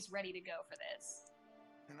determined and she's ready to go for this.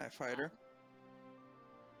 Can I fight her?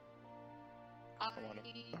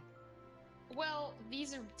 Well,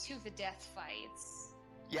 these are two of the death fights.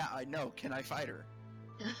 Yeah, I know. Can I fight her?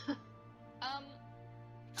 I'm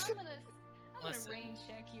gonna Listen. rain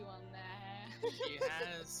check you on that. She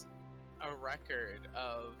has a record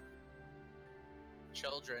of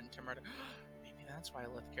children to murder. Maybe that's why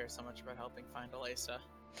Lith cares so much about helping find Elisa.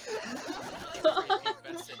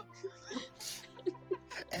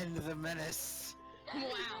 End the menace.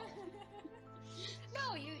 Wow.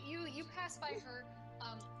 No, you pass by her.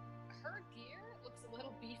 Her gear looks a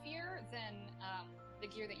little beefier than the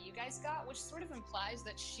gear that you guys got, which sort of implies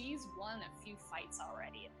that she's won a few fights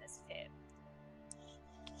already in this pit.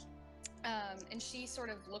 And she sort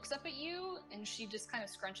of looks up at you, and she just kind of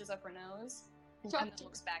scrunches up her nose, and then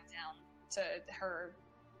looks back down to her,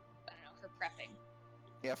 I don't know, her prepping.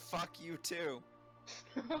 Yeah, fuck you too.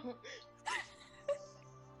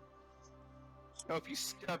 Hope you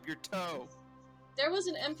stub your toe. There was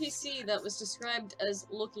an NPC that was described as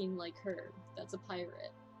looking like her. That's a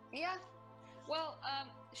pirate. Yeah. Well,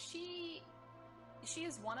 she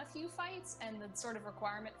has won a few fights, and the sort of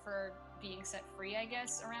requirement for being set free, I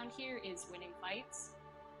guess, around here is winning fights.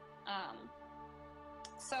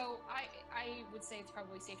 So I would say it's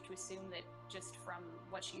probably safe to assume that just from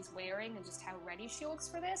what she's wearing and just how ready she looks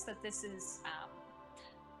for this, that this is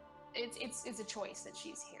it's a choice that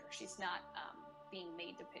she's here. She's not being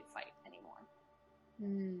made to pit fight anymore.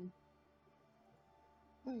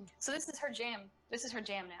 So this is her jam. This is her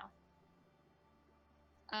jam now.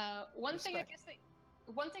 One thing I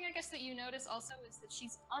guess that you notice also is that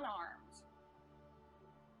she's unarmed.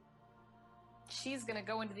 She's gonna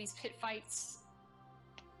go into these pit fights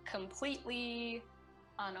completely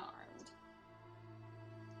unarmed.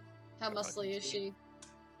 How muscly is she?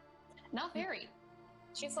 Not very.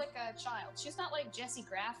 She's like a child. She's not like Jessie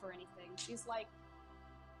Graff or anything. She's like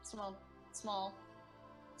small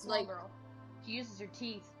Like- girl. She uses her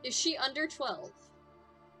teeth. Is she under 12?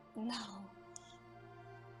 No.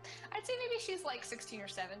 I'd say maybe she's like 16 or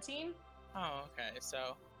 17. Oh, okay.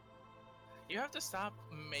 So you have to stop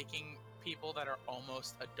making people that are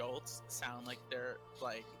almost adults sound like they're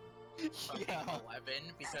like fucking Yeah. 11,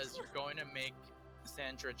 because you're going to make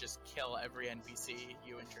Sandra just kill every NPC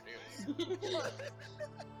you introduce.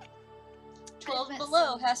 12 met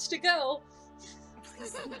below some- has to go.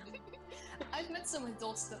 I've met some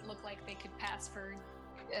adults that look like they could pass for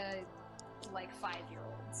like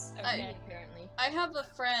 5-year-olds. Okay. Apparently. I have a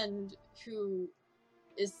friend who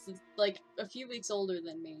is like a few weeks older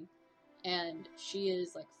than me, and she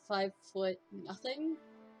is like 5 foot nothing.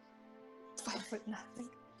 5 foot nothing.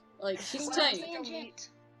 Like she's Well, tiny. Tangent.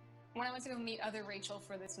 When I went to go meet other Rachel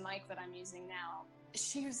for this mic that I'm using now,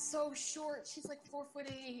 she was so short. She's like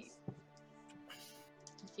 4'8".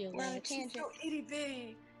 I feel We're on a like She's tangent. so itty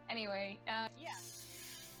bitty. Anyway, yeah,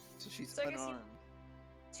 So she's So I guess you- unarmed.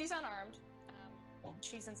 she's unarmed.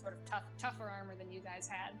 She's in sort of tougher armor than you guys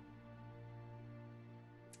had.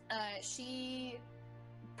 She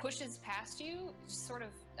pushes past you, sort of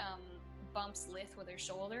bumps Lith with her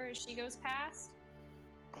shoulder as she goes past,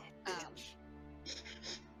 Oh, Um, bitch.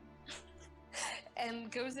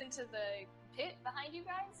 and goes into the pit behind you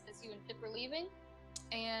guys as you and Pip are leaving.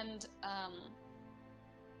 And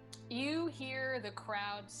you hear the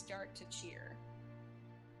crowd start to cheer.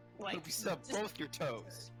 Like, Hope you stub just- both your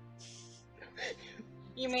toes.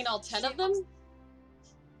 You mean all 10 of them?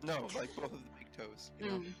 No, like both of the big toes. You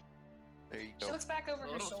know? Mm. There you She go. looks back over The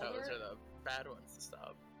her little shoulder. toes are the bad ones to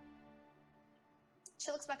stop.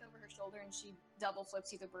 She looks back over her shoulder and she double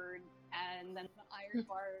flips you the bird, and then the iron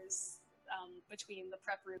bars between the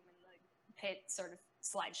prep room and the pit sort of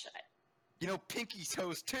slide shut. You know, pinky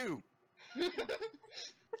toes too.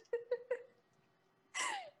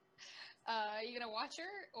 Are you gonna watch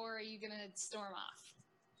her, or are you gonna storm off?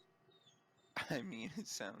 I mean, it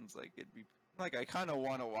sounds like it'd be like I kind of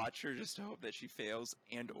want to watch her just to hope that she fails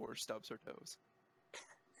and or stubs her toes.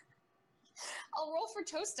 I'll roll for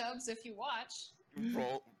toe stubs if you watch.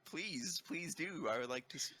 Roll, please, please do. I would like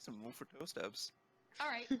to see some roll for toe stubs. All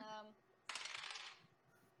right.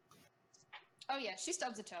 Oh yeah, she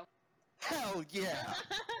stubs a toe. Hell yeah!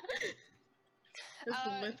 That's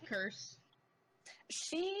the Uh, lip curse.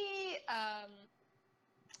 She's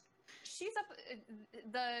up.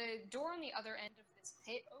 The door on the other end of this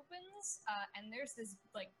pit opens, and there's this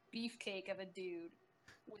like beefcake of a dude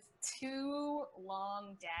with two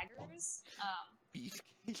long daggers.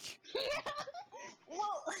 Beefcake.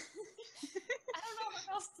 Well, I don't know what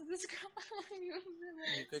else to describe.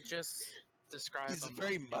 You could just describe He's him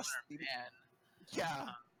very as a musty. man,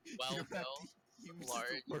 Yeah. well you have to built, use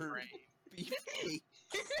large the word frame. beefcake.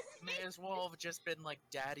 May as well have just been like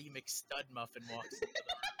Daddy McStudmuffin walks into the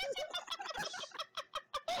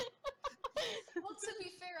Well, to be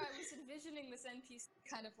fair, I was envisioning this NPC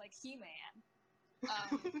kind of like He-Man.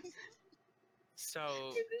 So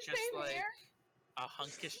It's the just same like hair. a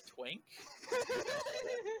hunkish twink.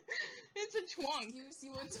 It's a twunk. Use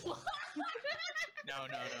you a twat. No.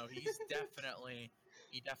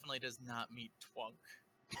 He definitely does not meet twunk.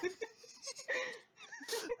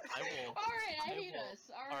 I will Alright, I I hate will us.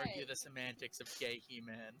 Alright. argue the semantics of gay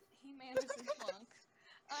He-Man. He-Man is a twunk.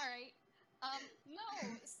 All right. No.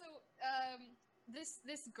 So,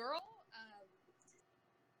 this girl,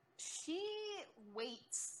 she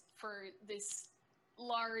waits for this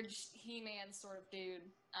large He-Man sort of dude,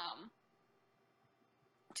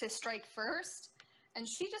 to strike first, and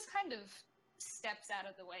she just kind of steps out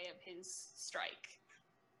of the way of his strike.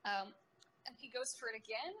 And he goes for it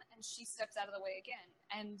again, and she steps out of the way again.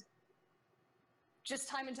 And just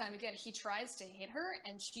time and time again, he tries to hit her,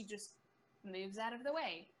 and she just moves out of the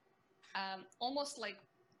way. Almost like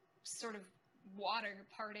sort of water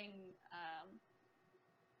parting,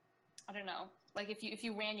 I don't know, like if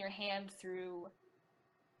you ran your hand through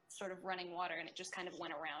sort of running water and it just kind of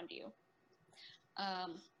went around you.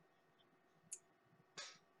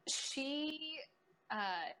 She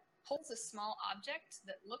pulls a small object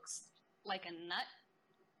that looks like a nut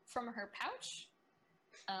from her pouch,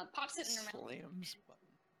 pops it in her mouth. Slams button.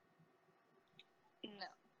 No.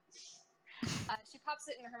 She pops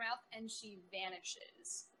it in her mouth and she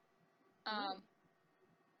vanishes.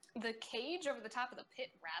 The cage over the top of the pit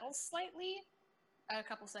rattles slightly a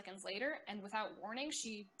couple seconds later, and without warning,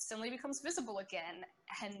 she suddenly becomes visible again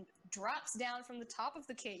and drops down from the top of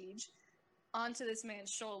the cage onto this man's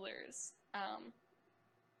shoulders.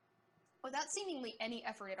 Without seemingly any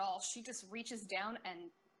effort at all, she just reaches down and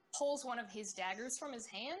pulls one of his daggers from his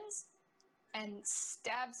hands and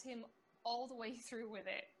stabs him all the way through with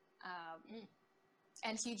it.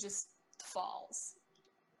 And he just falls.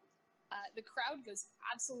 The crowd goes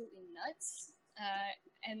absolutely nuts,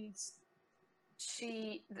 and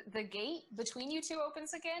the gate between you two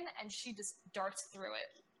opens again, and she just darts through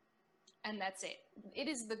it. And that's it. It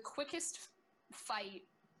is the quickest fight,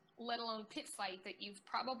 let alone pit fight, that you've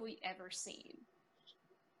probably ever seen.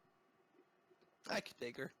 I could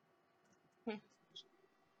dig her.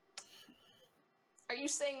 Are you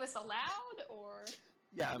saying this aloud, or?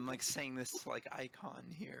 Yeah, I'm like saying this like icon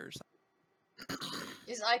here or something.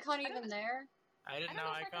 Is Icon even there? I didn't I know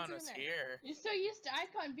don't know if Icon Icon's was even here. You're so used to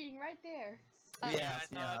Icon being right there. Yeah, I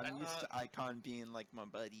thought- I'm used to Icon being like my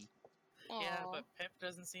buddy. Yeah, Aw. but Pip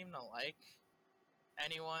doesn't seem to like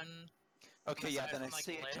anyone. Okay, yeah, Aside then I from, like,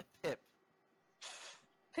 say it to Lit? Pip.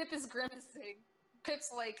 Pip is grimacing.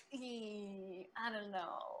 Pip's like, I don't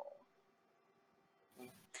know.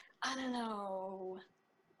 I don't know.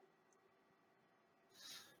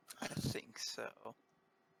 I think so.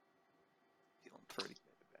 Feeling pretty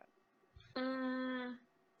good about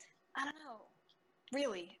I don't know.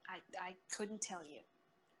 Really, I couldn't tell you.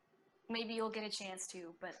 maybe you'll get a chance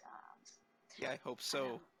to, but Yeah, I hope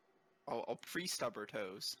so. I'll pre-stub her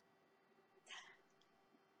toes.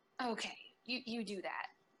 okay, you do that.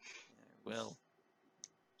 Well,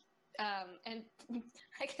 And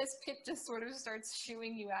I guess Pip just sort of starts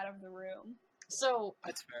shooing you out of the room. So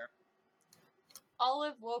that's fair.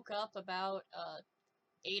 Olive woke up about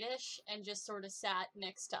 8ish and just sort of sat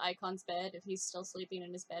next to Icon's bed if he's still sleeping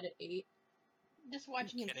in his bed at 8. Just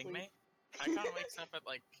watching him Kidding sleep. me? Icon wakes up at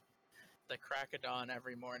like the crack of dawn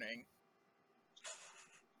every morning,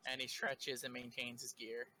 and he stretches and maintains his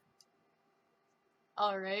gear.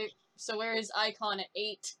 Alright. So where is Icon at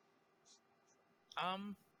 8?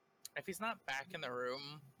 If he's not back in the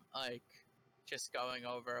room, like just going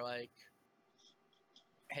over like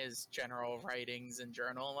his general writings and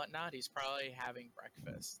journal and whatnot, he's probably having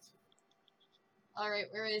breakfast. Alright,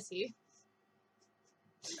 where is he?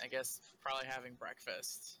 I guess probably having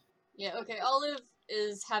breakfast. Yeah, okay, Olive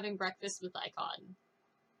is having breakfast with Icon.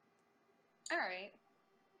 Alright.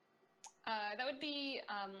 That would be,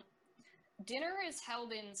 dinner is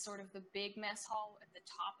held in sort of the big mess hall at the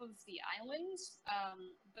top of the island,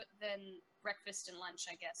 but then breakfast and lunch,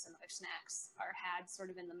 I guess, and other snacks are had sort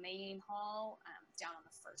of in the main hall, down on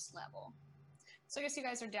the first level. So I guess you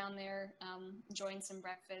guys are down there, enjoying some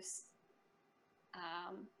breakfast.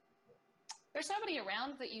 There's nobody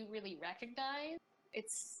around that you really recognize.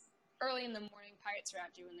 It's early in the morning, pirates are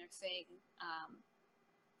out doing their thing.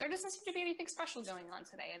 There doesn't seem to be anything special going on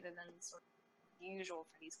today other than sort of usual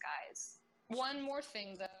for these guys. One more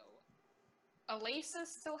thing, though. Elisa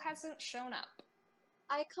still hasn't shown up.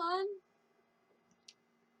 Icon?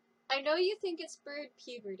 I know you think it's bird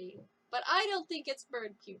puberty, but I don't think it's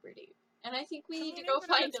bird puberty. And I think we need to go Even if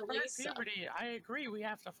find it's bird Elisa. puberty, I agree, we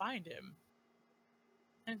have to find him.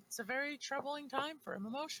 And it's a very troubling time for him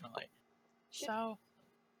emotionally. Should- So,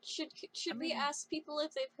 Should I we mean- ask people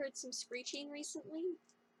if they've heard some screeching recently?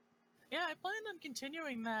 yeah, I planned on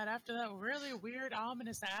continuing that after that really weird,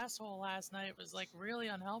 ominous asshole last night was, like, really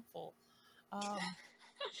unhelpful.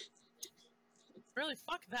 Really,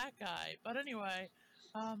 fuck that guy. But anyway,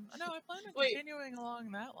 no, I plan on Wait. continuing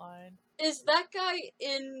along that line. Is that guy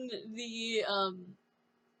in the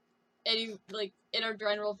in our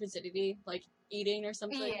general vicinity, like eating or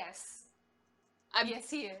something? Yes. I'm Yes,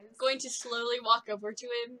 he is. going to slowly walk over to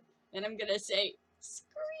him and I'm gonna say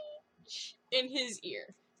screech in his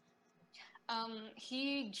ear.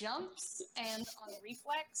 He jumps, and on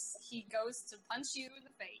reflex, he goes to punch you in the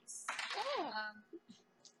face. Oh.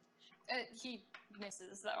 He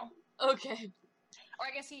misses, though. Okay. Or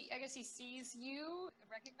I guess he sees you,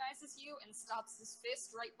 recognizes you, and stops his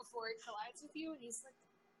fist right before it collides with you, and he's like,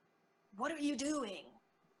 "What are you doing?"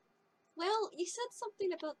 Well, you said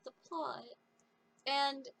something about the plot,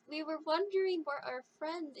 and we were wondering where our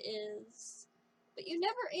friend is, but you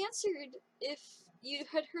never answered if you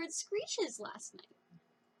had heard screeches last night.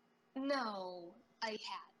 No, I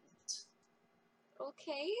hadn't.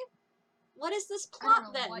 Okay. What is this I don't plot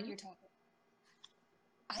know then? what you're talking.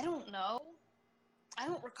 I don't know. I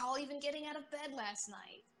don't recall even getting out of bed last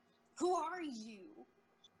night. Who are you?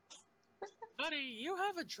 Buddy, you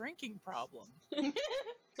have a drinking problem.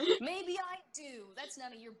 Maybe I do. That's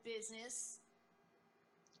none of your business.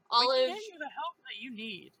 We can Olive get you the help that you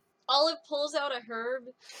need. Olive pulls out a herb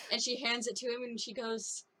and she hands it to him and she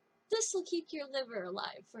goes, "This will keep your liver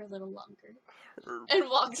alive for a little longer," Herb. and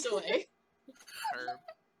walks away. Herb.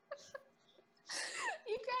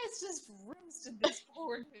 You guys just roasted this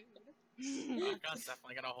poor dude. God's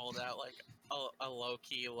definitely gonna hold out like a low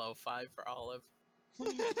key low 5 for Olive.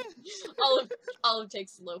 Olive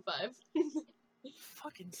takes the low 5.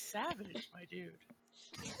 Fucking savage, my dude.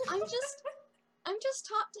 I'm just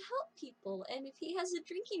taught to help people, and if he has a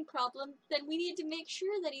drinking problem, then we need to make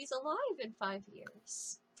sure that he's alive in 5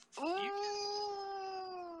 years.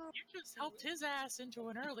 You just helped his ass into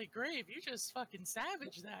an early grave. You just fucking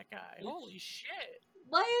savaged that guy. Holy shit.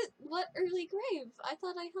 What early grave? I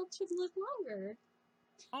thought I helped him live longer.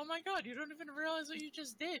 Oh my god, you don't even realize what you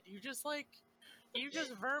just did. You just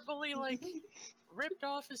verbally ripped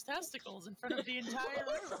off his testicles in front of the entire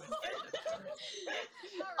room.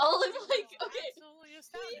 Olive, okay. Absolutely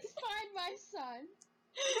astounding. Please find my son.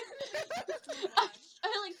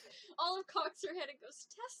 I Olive cocks her head and goes,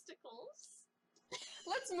 "Testicles?"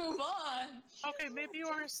 Let's move on. Okay, maybe you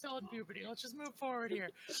are still in puberty. Let's just move forward here.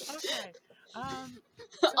 Okay.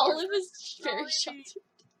 Olive is very Probably shocked.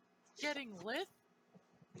 getting lit.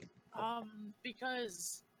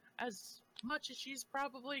 Because as much as she's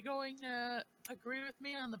probably going to agree with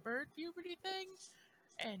me on the bird puberty thing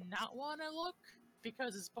and not want to look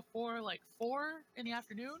because it's before 4 in the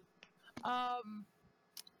afternoon,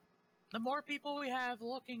 the more people we have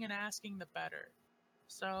looking and asking, the better.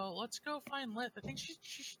 So let's go find Lith. I think she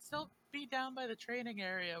should still be down by the training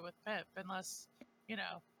area with Pip, unless,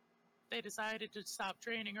 they decided to stop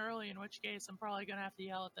training early, in which case I'm probably going to have to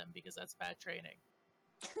yell at them because that's bad training.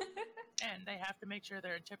 And they have to make sure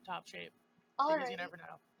they're in tip-top shape, because Alright. you never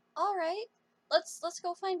know. Alright. Let's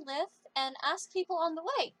go find Lith and ask people on the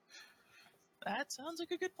way. That sounds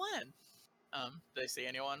like a good plan. Do they see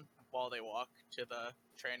anyone while they walk to the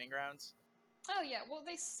training grounds? Oh yeah, well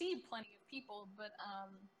they see plenty of people, but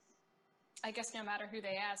I guess no matter who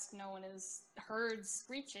they ask, no one is heard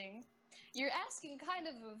screeching. You're asking kind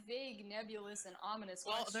of a vague, nebulous, and ominous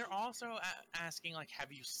Well, question. they're also asking, like, have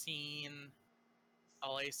you seen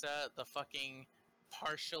Alisa, the fucking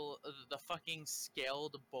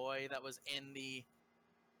scaled boy that was in the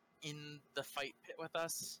fight pit with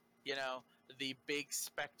us? You know, the big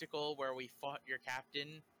spectacle where we fought your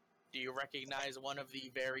captain. Do you recognize one of the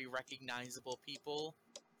very recognizable people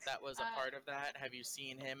that was a part of that? Have you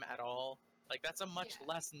seen him at all? Like, that's a much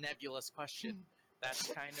less nebulous question.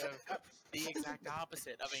 That's kind of the exact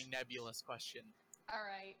opposite of a nebulous question. All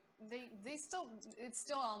right, it's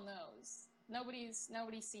still on those. Nobody's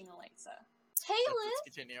seen Alexa. Hey, Let's Lith.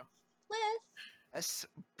 continue. Lith. Yes,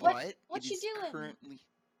 What- but what it you is doing? currently.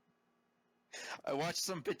 I watched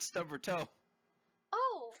some bitch stub her toe.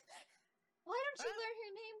 Oh. Why don't you learn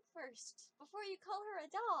her name first before you call her a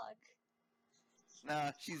dog?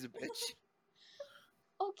 Nah, she's a bitch.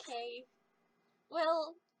 Okay.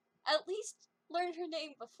 Well, at least learn her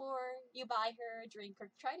name before you buy her a drink or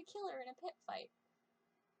try to kill her in a pit fight.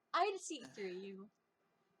 I'd see through you.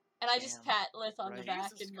 And I just Damn. pat Lith on the Right.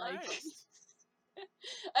 back Jesus and like Christ.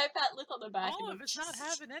 I pat Lith on the back and Olive is not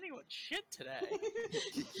having anyone shit today.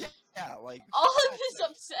 Yeah, like Olive is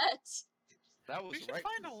upset. that was We should right.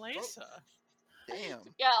 find through the throat. Alisa.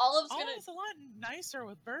 Damn. Yeah, Olive's gonna Olive's a lot nicer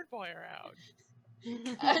with Bird Boy around.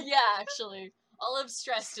 yeah, actually. Olive's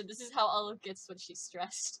stressed and this is how Olive gets when she's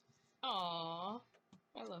stressed. Aww.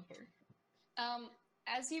 I love her.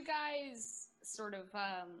 As you guys sort of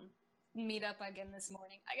meet up again this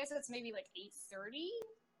morning, I guess it's maybe like 8:30.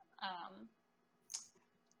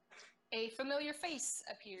 A familiar face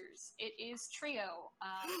appears. It is Trio.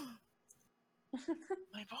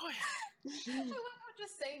 My boy. I love how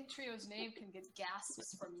just saying Trio's name can get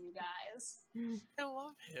gasps from you guys. I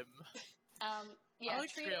love him. Yeah, I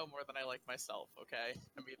like Trio more than I like myself, okay?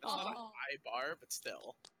 I mean, that's not a Oh. high bar, but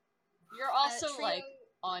still. You're also Trio, like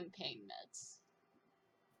on pain meds.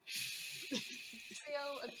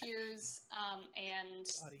 Trio appears and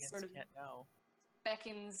The audience sort of can't know.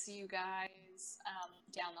 beckons you guys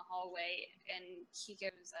down the hallway, and he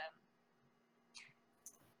goes,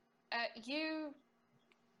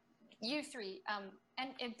 you three,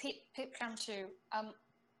 and Pip come too.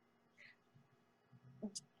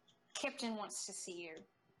 Captain wants to see you.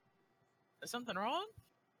 Is something wrong?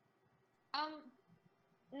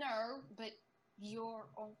 No, but you're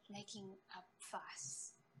all making a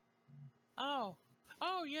fuss. Oh.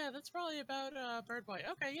 Oh, yeah, that's probably about Bird Boy.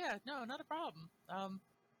 Okay, yeah, no, not a problem.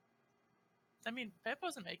 I mean, Pip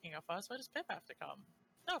wasn't making a fuss. Why does Pip have to come?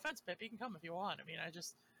 No offense, Pip. You can come if you want. I mean, I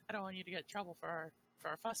don't want you to get in trouble for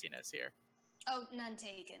our fussiness here. Oh, none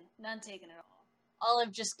taken. None taken at all.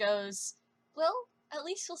 Olive just goes, well, at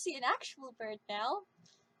least we'll see an actual bird now.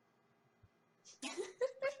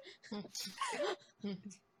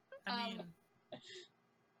 I mean,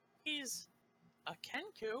 he's a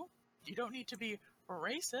Kenku. You don't need to be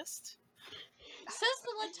racist. Says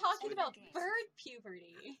the one talking What about a game. bird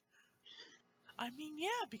puberty. I mean,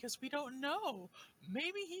 yeah, because we don't know.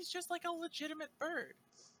 Maybe he's just like a legitimate bird.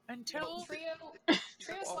 Until Trio All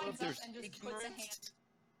slides of up there's and just puts a hand. ignorance,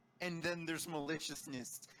 and then there's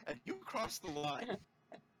maliciousness, and you cross the line.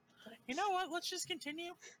 you know what? Let's just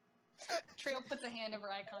continue. Trio puts a hand over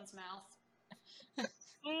Icon's mouth.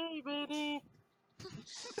 Hey, baby.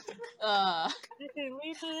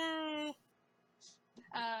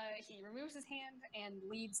 He removes his hand and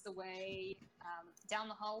leads the way down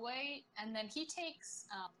the hallway, and then he takes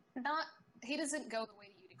he doesn't go the way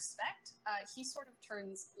that you'd expect. He sort of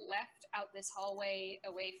turns left out this hallway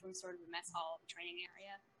away from sort of the mess hall, the training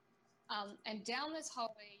area, and down this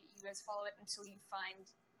hallway you guys follow it until you find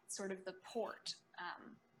sort of the port,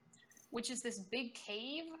 which is this big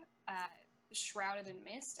cave shrouded in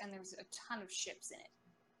mist, and there's a ton of ships in it.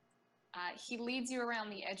 He leads you around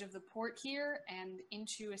the edge of the port here and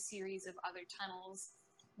into a series of other tunnels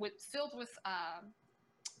filled with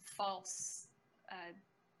false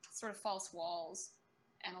walls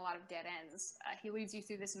and a lot of dead ends. He leads you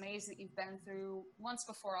through this maze that you've been through once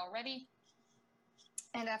before already,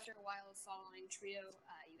 and after a while of following Trio,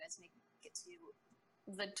 you guys make it to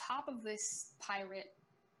the top of this pirate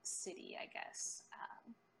city, I guess.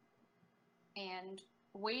 And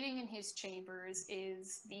waiting in his chambers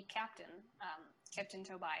is the captain, Captain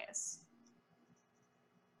Tobias.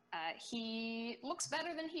 He looks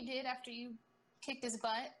better than he did after you kicked his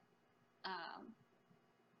butt.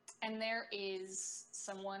 And there is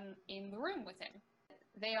someone in the room with him.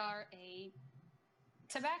 They are a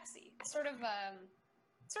tabaxi, sort of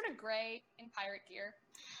gray in pirate gear.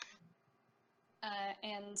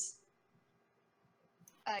 And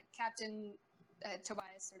Captain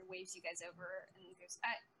Tobias sort of waves you guys over and goes,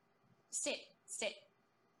 sit.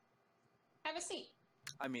 Have a seat.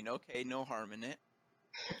 I mean, okay, no harm in it.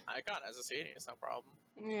 Icon has a seat, it's no problem.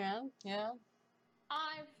 Yeah, yeah.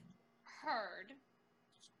 I've heard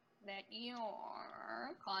that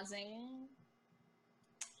you're causing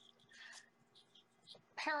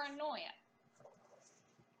paranoia.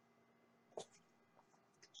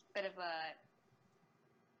 Bit of a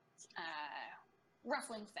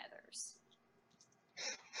ruffling feathers.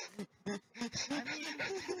 I mean,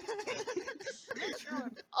 I'm not sure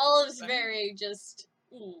what, Olive's I mean- very just.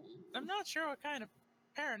 I'm not sure what kind of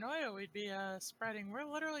paranoia we'd be spreading. We're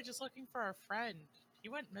literally just looking for our friend. He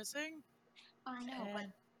went missing. I know, but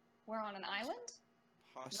and we're on an island?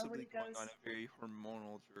 Possibly Nobody going goes- on a very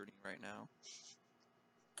hormonal journey right now.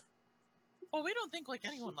 Well, we don't think like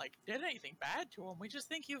anyone like did anything bad to him. We just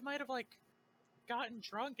think he might have like gotten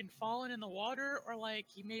drunk and fallen in the water, or like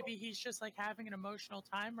he's just like having an emotional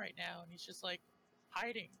time right now, and he's just like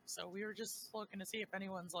hiding. So we were just looking to see if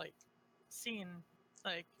anyone's like seen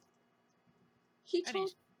like He any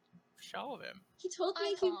told show of him. he told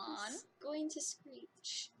me he was Icon. going to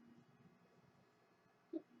Screech.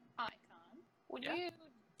 Icon, would Yeah. you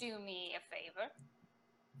do me a favor?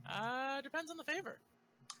 Depends on the favor.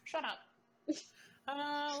 Shut up. A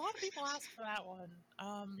lot of people ask for that one.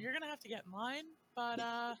 You're gonna have to get in line, but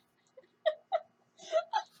I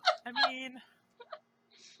mean,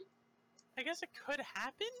 I guess it could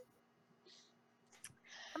happen.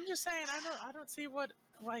 I'm just saying, I don't see what,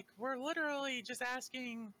 like, we're literally just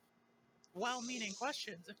asking well-meaning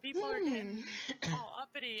questions. If people are getting all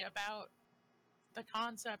uppity about the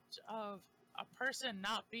concept of a person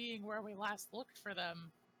not being where we last looked for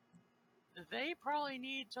them, they probably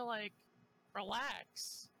need to, like,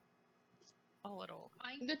 relax a little.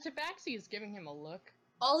 The tabaxi is giving him a look.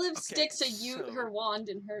 Olive Okay, sticks so- her wand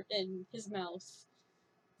in his mouth.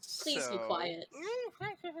 Please be So, quiet.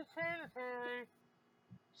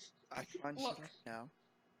 Icon, shut Look, up now.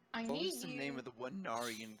 I What need was the you. name of the one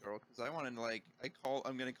Narian girl? Because I want to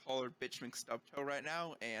I'm gonna call her Bitch McStubtoe right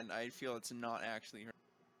now, and I feel it's not actually her.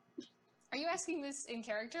 Are you asking this in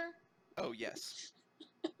character? Oh yes,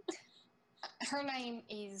 Her name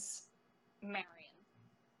is Marion.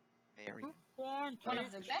 Mary. One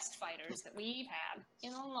of the best fighters that we've had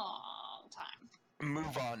in a long time.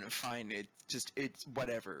 Move on, fine. It's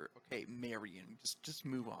whatever. Okay, Marion. Just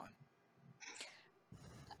move on.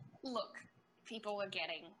 Look, people are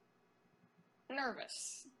getting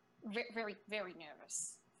nervous. Very, very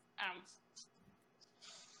nervous.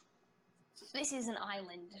 This is an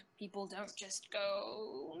island. People don't just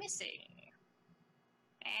go missing.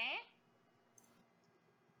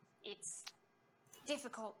 It's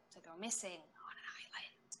difficult to go missing on an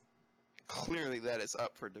island. Clearly, that is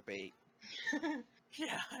up for debate.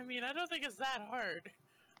 Yeah, I mean, I don't think it's that hard.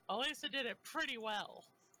 Elisa did it pretty well.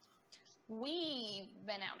 We've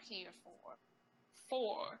been out here for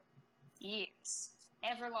 4 years.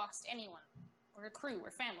 Never lost anyone. We're a crew,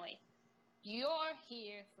 we're family. You're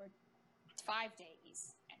here for 5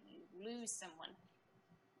 days and you lose someone.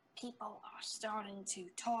 People are starting to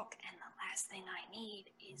talk, and the last thing I need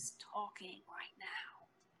is talking right now.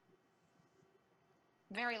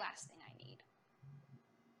 Very last thing I need.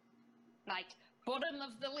 Like, bottom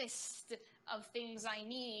of the list of things I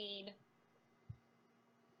need.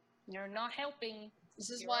 You're not helping. This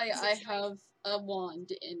is You're why on I situation. have a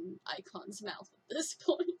wand in Icon's mouth at this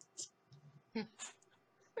point. I'm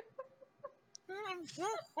so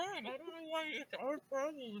fine. I don't know why it's our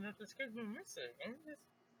problem that this kid's been missing. I'm just,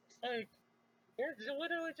 like, we're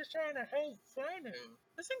literally just trying to help find him.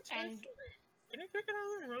 This thing And- tastes Can you cook it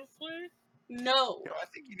on the roof, please? No. I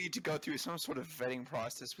think you need to go through some sort of vetting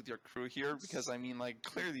process with your crew here, because I mean, like,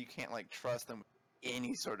 clearly you can't trust them with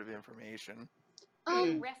any sort of information.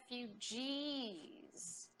 Refugees.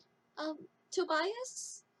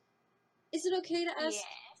 Tobias? Is it okay to ask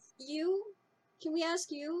Yes. you? Can we ask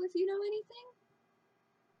you if you know anything?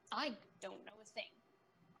 I don't know a thing.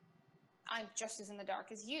 I'm just as in the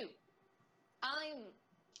dark as you. I'm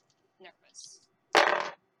nervous.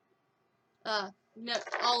 No,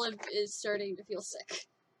 Olive is starting to feel sick.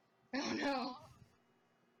 Oh no.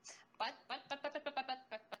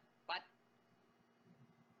 But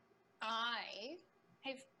I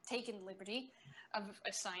have taken the liberty of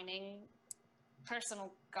assigning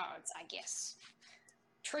personal guards, I guess.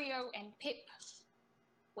 Trio and Pip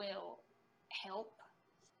will help.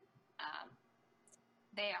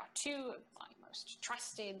 They are two of my most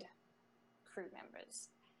trusted crew members.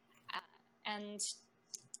 And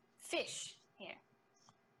Fish here,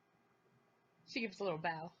 She gives a little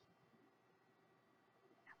bow.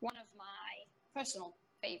 one of my personal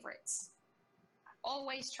favorites.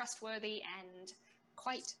 Always trustworthy and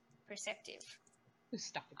quite perceptive. Who's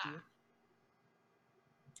stuck with you?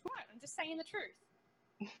 What? I'm just saying the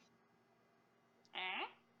truth.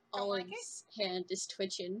 Don't like it? Olive's hand is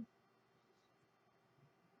twitching.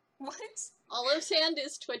 What? Olive's hand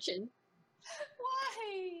is twitching.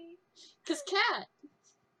 Why? 'Cause cat.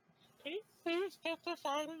 Can you please get this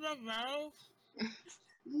out of my mouth?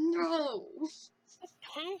 No. It's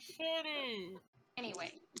too funny.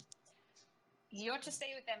 Anyway, you're to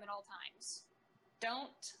stay with them at all times.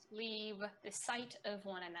 Don't leave the sight of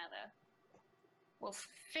one another. We'll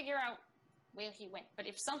figure out where he went. But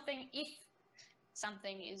if something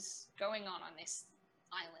is going on this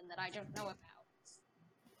island that I don't know about,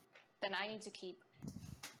 then I need to keep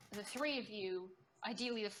the three of you,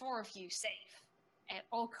 ideally the four of you, safe at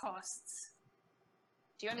all costs.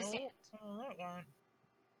 Do you understand? Oh, that one.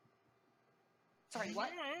 Sorry, what?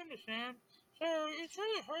 Yeah, I understand. So it's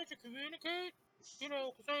really hard to communicate, you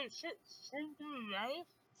know, because I shit through your mouth.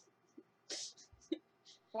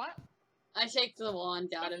 What? I take the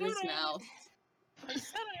wand out of his mouth. I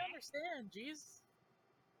said I understand, jeez.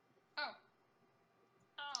 Oh.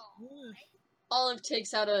 Oh. Ugh. Olive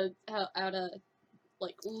takes out a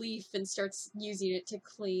like leaf and starts using it to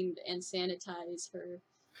clean and sanitize her.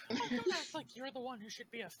 Oh, don't act like you're the one who should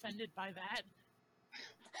be offended by that.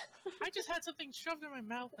 I just had something shoved in my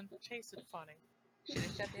mouth and tasted funny. Should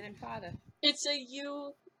have stepped in and father. It's a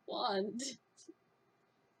U wand.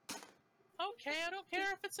 Okay, I don't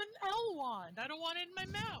care if it's an L wand. I don't want it in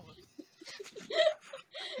my mouth.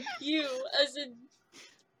 U as in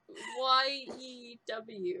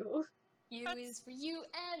YEW. U is for you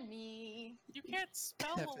and me. You can't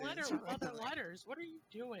spell Yeah, a but letter it's with right other there. letters. What are you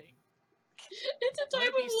doing? It's a Let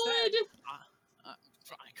type it of be said. wood.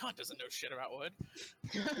 Kant doesn't know shit about wood.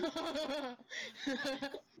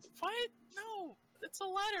 What? No, it's a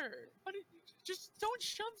letter. What? Just don't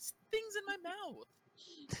shove things in my mouth.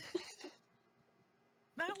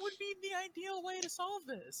 That would be the ideal way to solve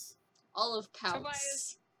this. Olive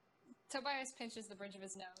pouts. Tobias pinches the bridge of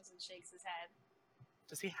his nose and shakes his head.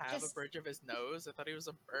 Does he have Just- a bridge of his nose? I thought he was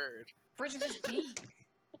a bird. Bridge of his beak.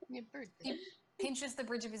 Yeah, bird. He pinches the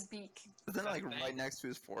bridge of his beak. Isn't it like Okay. right next to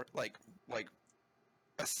his fore, like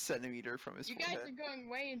a centimeter from his You guys forehead? are going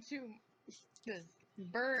way into the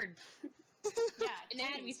bird. Yeah,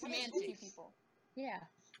 Anatomy jeez, what is with semantics. you people? Yeah.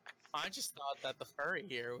 I just thought that the furry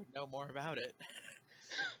here would know more about it.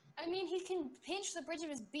 I mean, he can pinch the bridge of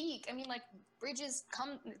his beak. I mean, like, beaks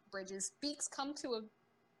come to a,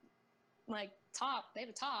 like, top. They have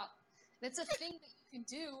a top. That's a thing that you can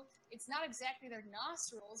do. It's not exactly their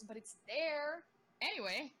nostrils, but it's there.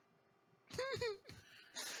 Anyway,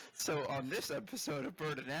 So on this episode of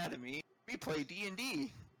Bird Anatomy, we play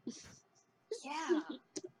D&D. Yeah.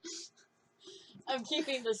 I'm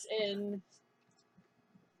keeping this in.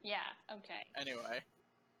 Yeah, okay. Anyway,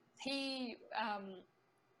 He,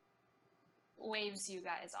 waves you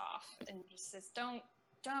guys off and just says, don't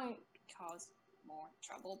cause more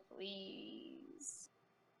trouble, please.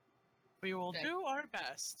 We will Okay. do our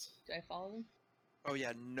best. do I follow them? Oh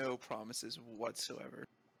yeah, no promises whatsoever.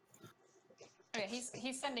 Okay,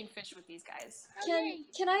 he's sending Fish with these guys.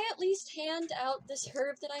 Can I at least hand out this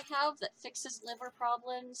herb that I have that fixes liver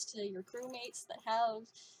problems to your crewmates that have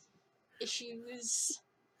issues?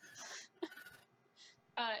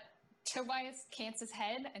 Tobias cants his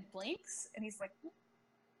head and blinks, and he's like,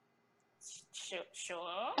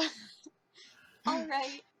 sure.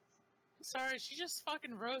 Alright. Sorry, she just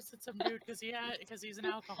fucking roasted some dude because he's an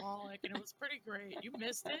alcoholic, and it was pretty great. You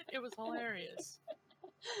missed it. It was hilarious.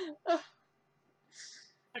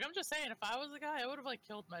 Like, I'm just saying, if I was the guy, I would have like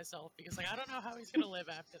killed myself because like I don't know how he's gonna live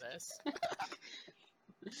after this.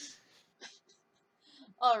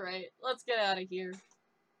 Alright, let's get out of here.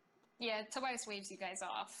 Yeah, Tobias waves you guys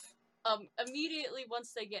off. Immediately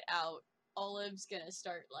once they get out, Olive's gonna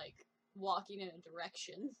start, like, walking in a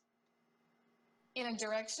direction. In a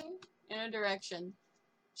direction? In a direction.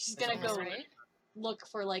 She's That's gonna go almost Right. look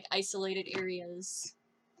for, like, isolated areas.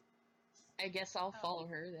 I guess I'll follow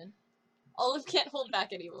her then. Olive can't hold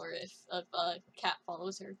back anymore if Cat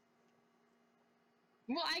follows her.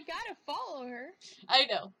 Well, I gotta follow her. I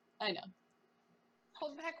know. I know.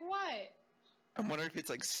 Hold back what? I'm wondering if it's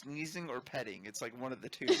like sneezing or petting. It's like one of the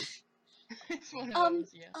two. It's one of Um,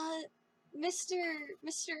 those, yeah.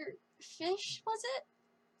 Mr. Fish, was it?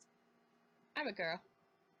 I'm a girl.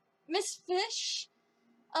 Miss Fish?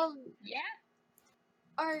 Yeah?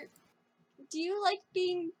 Do you like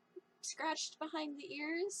being scratched behind the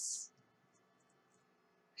ears?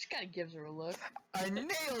 She kind of gives her a look. I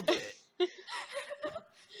nailed it!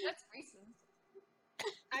 That's recent.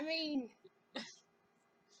 I mean,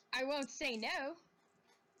 I won't say no.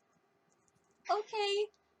 Okay.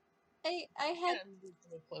 I had Kinda moves a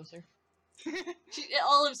little closer.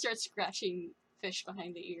 Olive starts scratching Fish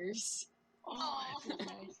behind the ears. Oh, that feels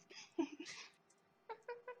nice.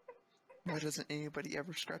 Why doesn't anybody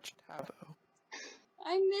ever scratch Tabo?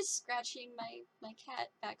 I miss scratching my cat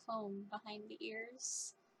back home behind the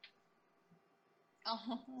ears.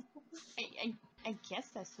 Oh. I guess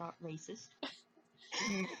that's not racist.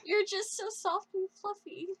 You're just so soft and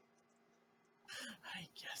fluffy. I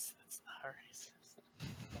guess that's not racist.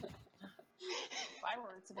 If I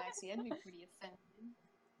were a tabaxi, I'd be pretty offended.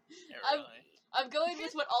 Yeah, I'm- really. I'm going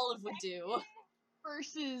with what Olive would do.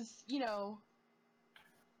 Versus,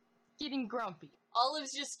 getting grumpy.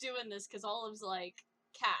 Olive's just doing this because Olive's like,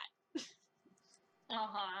 cat.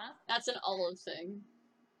 Uh-huh. That's an Olive thing.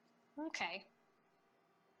 Okay.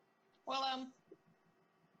 Well,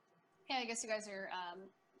 yeah, I guess you guys are,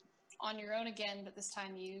 on your own again, but this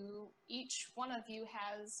time each one of you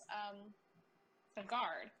has, a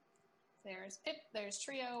guard. There's Pip, there's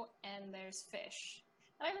Trio, and there's Fish.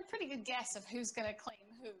 And I have a pretty good guess of who's gonna claim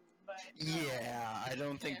who, but... Yeah, I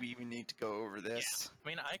don't think we even need to go over this. I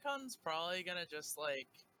mean, Icon's probably gonna just, like,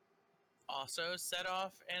 also set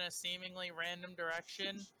off in a seemingly random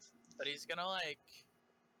direction, but he's gonna, like,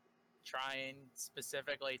 try and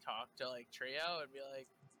specifically talk to, like, Trio and be like,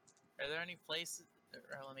 are there any places...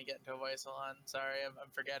 Or let me get into a voice, hold on. Sorry, I'm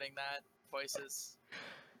forgetting that. Voices.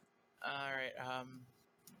 Alright,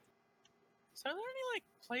 so are there any, like,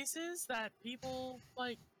 places that people,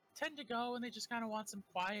 like, tend to go when they just kind of want some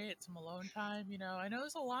quiet, some alone time, you know? I know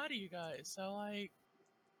there's a lot of you guys, so, like...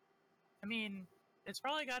 I mean, it's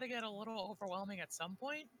probably got to get a little overwhelming at some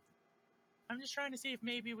point. I'm just trying to see if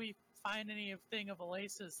maybe we find anything of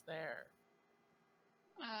Alace's there.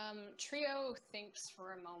 Trio thinks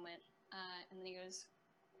for a moment, and then he goes,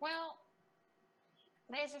 well,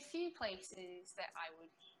 there's a few places that I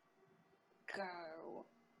would go.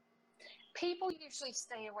 People usually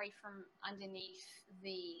stay away from underneath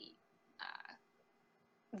the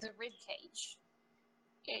rib cage.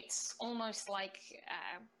 It's almost like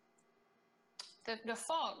the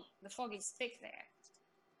fog. The fog is thick there,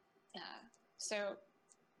 so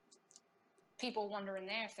people wander in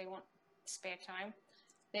there if they want spare time.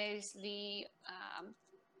 There's the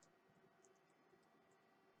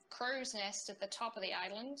crow's nest at the top of the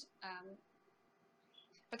island,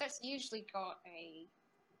 but that's usually got a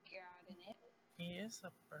guard in it. He is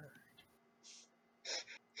a bird.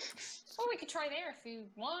 Well, we could try there if you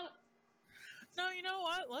want. No, you know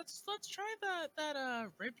what? Let's try that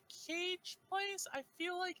rib cage place. I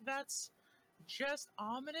feel like that's just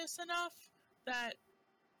ominous enough that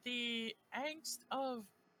the angst of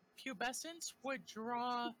pubescence would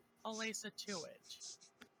draw Alisa to it.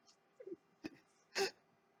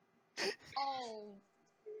 Oh,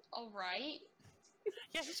 all right.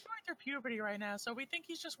 Yeah, he's going through puberty right now, so we think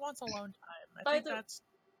he just wants alone time. By I think the- that's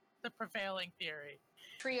the prevailing theory.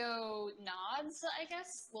 Trio nods, I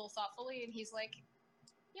guess, a little thoughtfully, and he's like,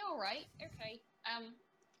 "Yeah, all right, okay.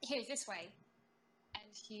 Here, this way."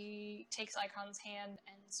 And he takes Icon's hand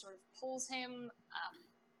and sort of pulls him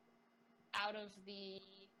out of the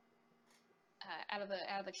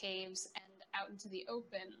caves and out into the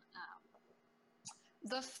open.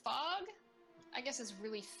 The fog, I guess, is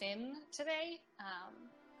really thin today.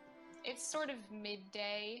 It's sort of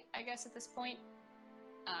midday, I guess, at this point.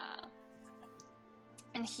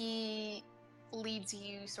 And he leads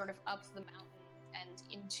you sort of up the mountain and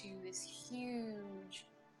into this huge,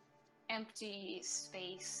 empty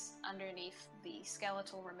space underneath the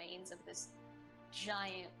skeletal remains of this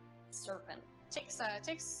giant serpent. Takes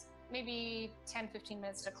maybe 10-15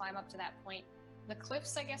 minutes to climb up to that point. The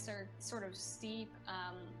cliffs, I guess, are sort of steep,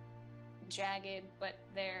 jagged, but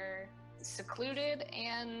they're secluded,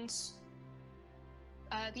 and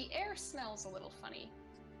the air smells a little funny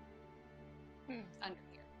under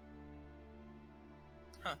here.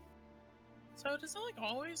 So does it like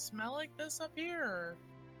always smell like this up here?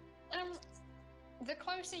 Or... The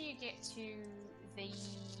closer you get to the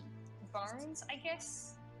bones, I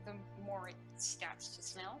guess, the more it starts to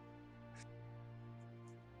smell.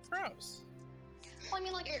 Gross. Well, I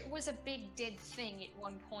mean, like, it was a big dead thing at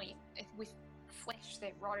one point with flesh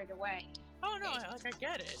that rotted away. Oh no, I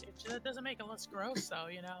get it. That doesn't make it less gross, though.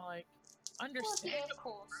 You know, like understand. yeah, of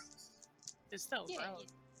course. It's still Yeah, gross.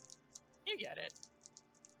 You get it.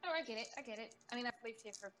 Oh, I get it. I mean, I've lived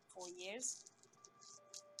here for 4 years.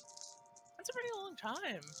 That's a pretty long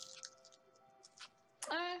time.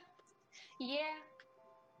 Yeah.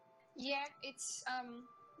 Yeah, it's a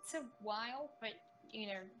while, but, you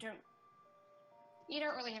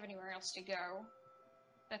don't really have anywhere else to go.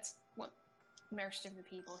 That's what most of the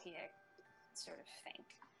people here sort of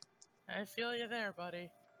think. I feel you there, buddy.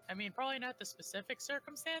 I mean, probably not the specific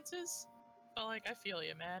circumstances, but like, I feel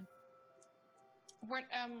you, man. What,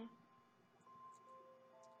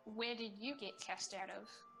 where did you get cast out of?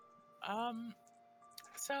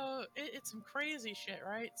 So it's some crazy shit,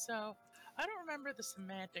 right? So I don't remember the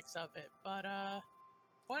semantics of it, but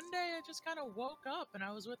one day I just kind of woke up and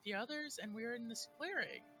I was with the others and we were in this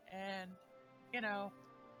clearing, and you know,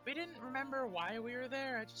 we didn't remember why we were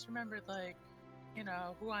there. I just remembered, like, you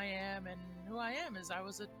know, who I am, and who I am is I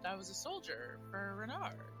was a soldier for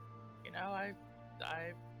Renard. You know,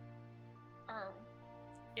 Oh.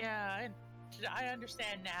 yeah, I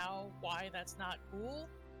understand now why that's not cool.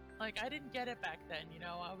 Like, I didn't get it back then, you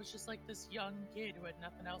know. I was just like this young kid who had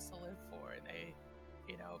nothing else to live for, and they,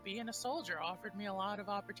 you know, being a soldier offered me a lot of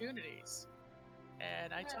opportunities,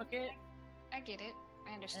 and I took it. I get it.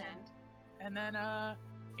 I understand. And then,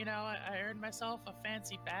 you know, I earned myself a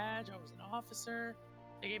fancy badge. I was an officer.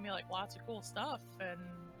 They gave me like lots of cool stuff, and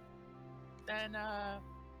then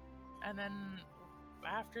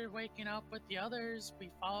after waking up with the others, we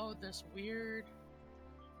followed this weird,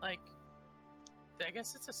 like, I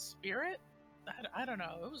guess it's a spirit? I don't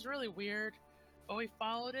know. It was really weird, but we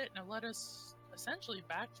followed it, and it led us essentially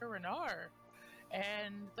back to Renard.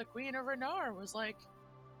 And the Queen of Renard was like,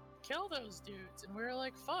 kill those dudes, and we were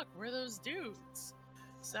like, fuck, we're those dudes.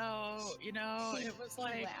 So, you know, it was He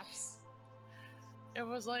like, laughs. it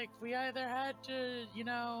was like we either had to, you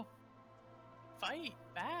know, fight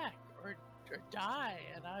back or die.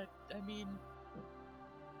 And I mean,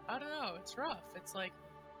 I don't know, it's rough. It's like,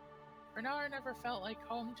 Renard never felt like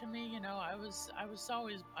home to me. You know, I was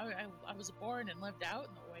always, I was born and lived out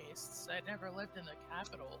in the wastes. I never lived in the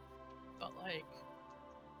capital, but like,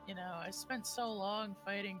 you know, I spent so long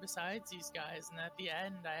fighting besides these guys, and at the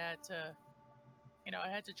end, I had to, you know, I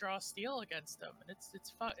had to draw steel against them, and it's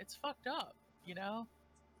fucked up. You know,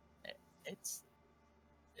 you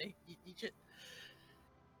just,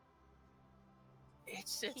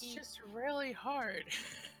 it's just really hard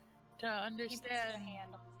to He puts a understand.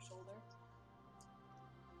 hand on your shoulder.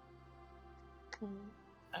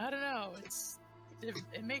 I don't know.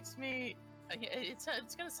 It makes me. It's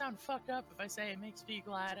gonna sound fucked up if I say it makes me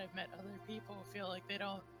glad I've met other people who feel like they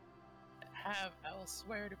don't have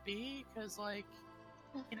elsewhere to be, because like,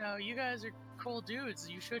 you know, you guys are cool dudes.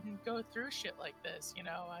 You shouldn't go through shit like this. You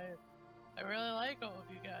know, I really like all of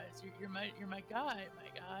you guys. You're my guy,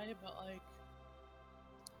 but like,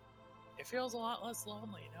 it feels a lot less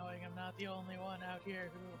lonely knowing I'm not the only one out here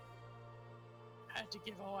who had to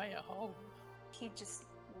give away a home. He just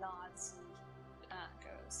nods and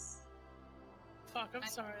goes. Fuck, I'm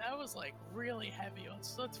sorry. That was like really heavy.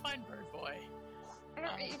 Let's find Bird Boy.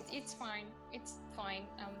 It's fine. It's fine.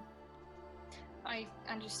 I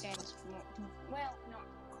understand. Well, not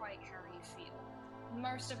quite how you feel.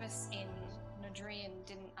 Most of us in Nadrian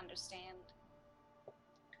didn't understand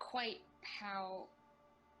quite how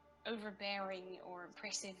overbearing or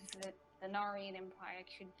oppressive the Narian Empire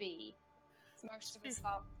could be. Most of us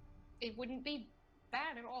thought it wouldn't be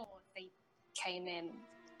bad at all if they came in,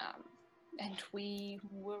 and we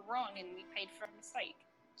were wrong and we paid for a mistake.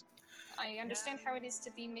 I understand how it is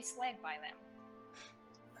to be misled by them.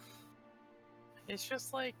 It's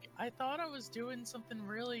just like, I thought I was doing something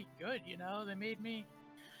really good, you know?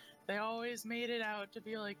 They always made it out to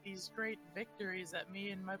be like these great victories that me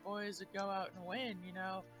and my boys would go out and win, you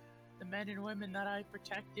know? The men and women that I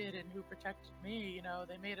protected and who protected me, you know,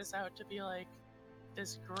 they made us out to be like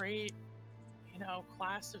this great, you know,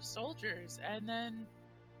 class of soldiers. And then,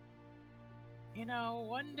 you know,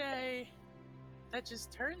 one day that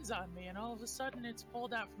just turns on me, and all of a sudden it's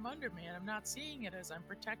pulled out from under me, and I'm not seeing it as I'm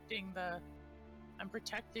protecting the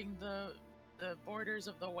borders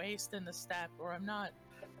of the waste and the steppe, or I'm not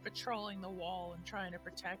patrolling the wall and trying to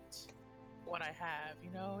protect what I have.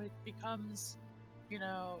 You know, it becomes, you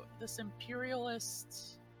know, this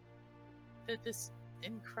imperialist, this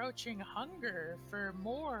encroaching hunger for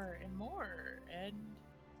more and more, and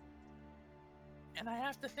I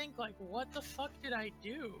have to think, like, what the fuck did I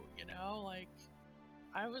do? You know, like,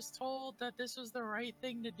 I was told that this was the right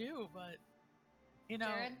thing to do, but You know,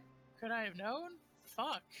 Jared? could I have known?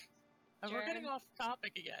 Fuck. We're getting Jared? off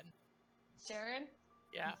topic again. Jared?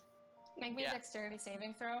 Yeah. Make me Yeah. a dexterity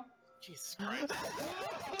saving throw. Jesus Christ.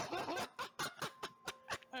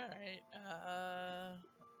 Alright,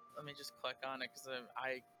 Let me just click on it because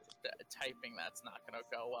typing that's not gonna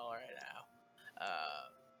go well right now.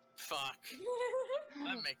 Fuck.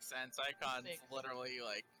 That makes sense. Icon's Makes literally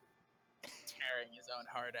like tearing his own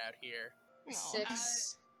heart out here. Aw.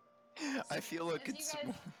 6. I feel like As you it's.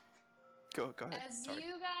 guys- Go ahead. As Sorry.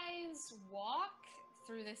 you guys walk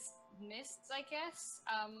through this mist, I guess,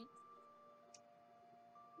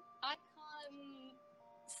 Icon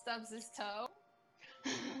stubs his toe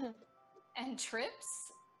and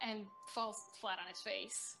trips and falls flat on his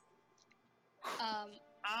face.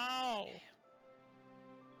 Ow!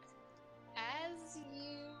 As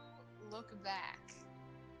you look back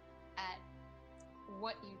at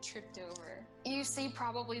what you tripped over, you see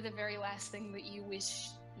probably the very last thing that you wish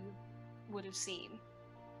you would have seen.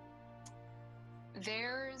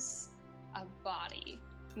 There's a body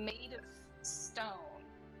made of stone,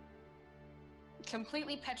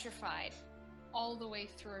 completely petrified all the way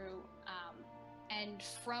through, and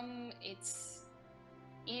from its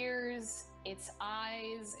ears, its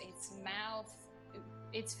eyes, its mouth,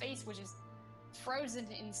 its face, which is frozen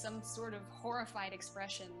in some sort of horrified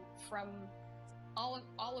expression from all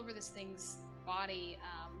over this thing's body.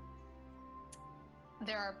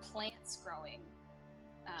 There are plants growing,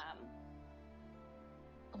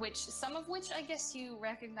 some of which I guess you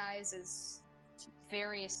recognize as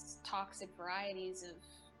various toxic varieties of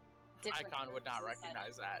different Icon would not herbs and such.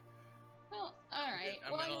 recognize that. Well, all right.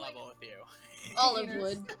 I'm well, I gonna mean, like, level with you. Olive beginners-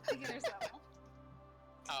 wood. beginners level.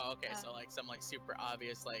 Oh, okay. So Um, like some like super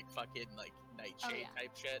obvious like fucking like nightshade yeah.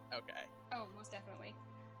 type shit. Okay. Oh, most definitely.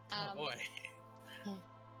 Oh boy.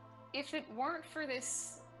 If it weren't for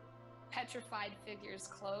this petrified figure's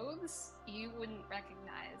clothes, you wouldn't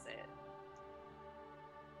recognize it.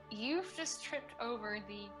 You've just tripped over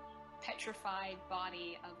the petrified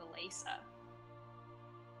body of Elasa.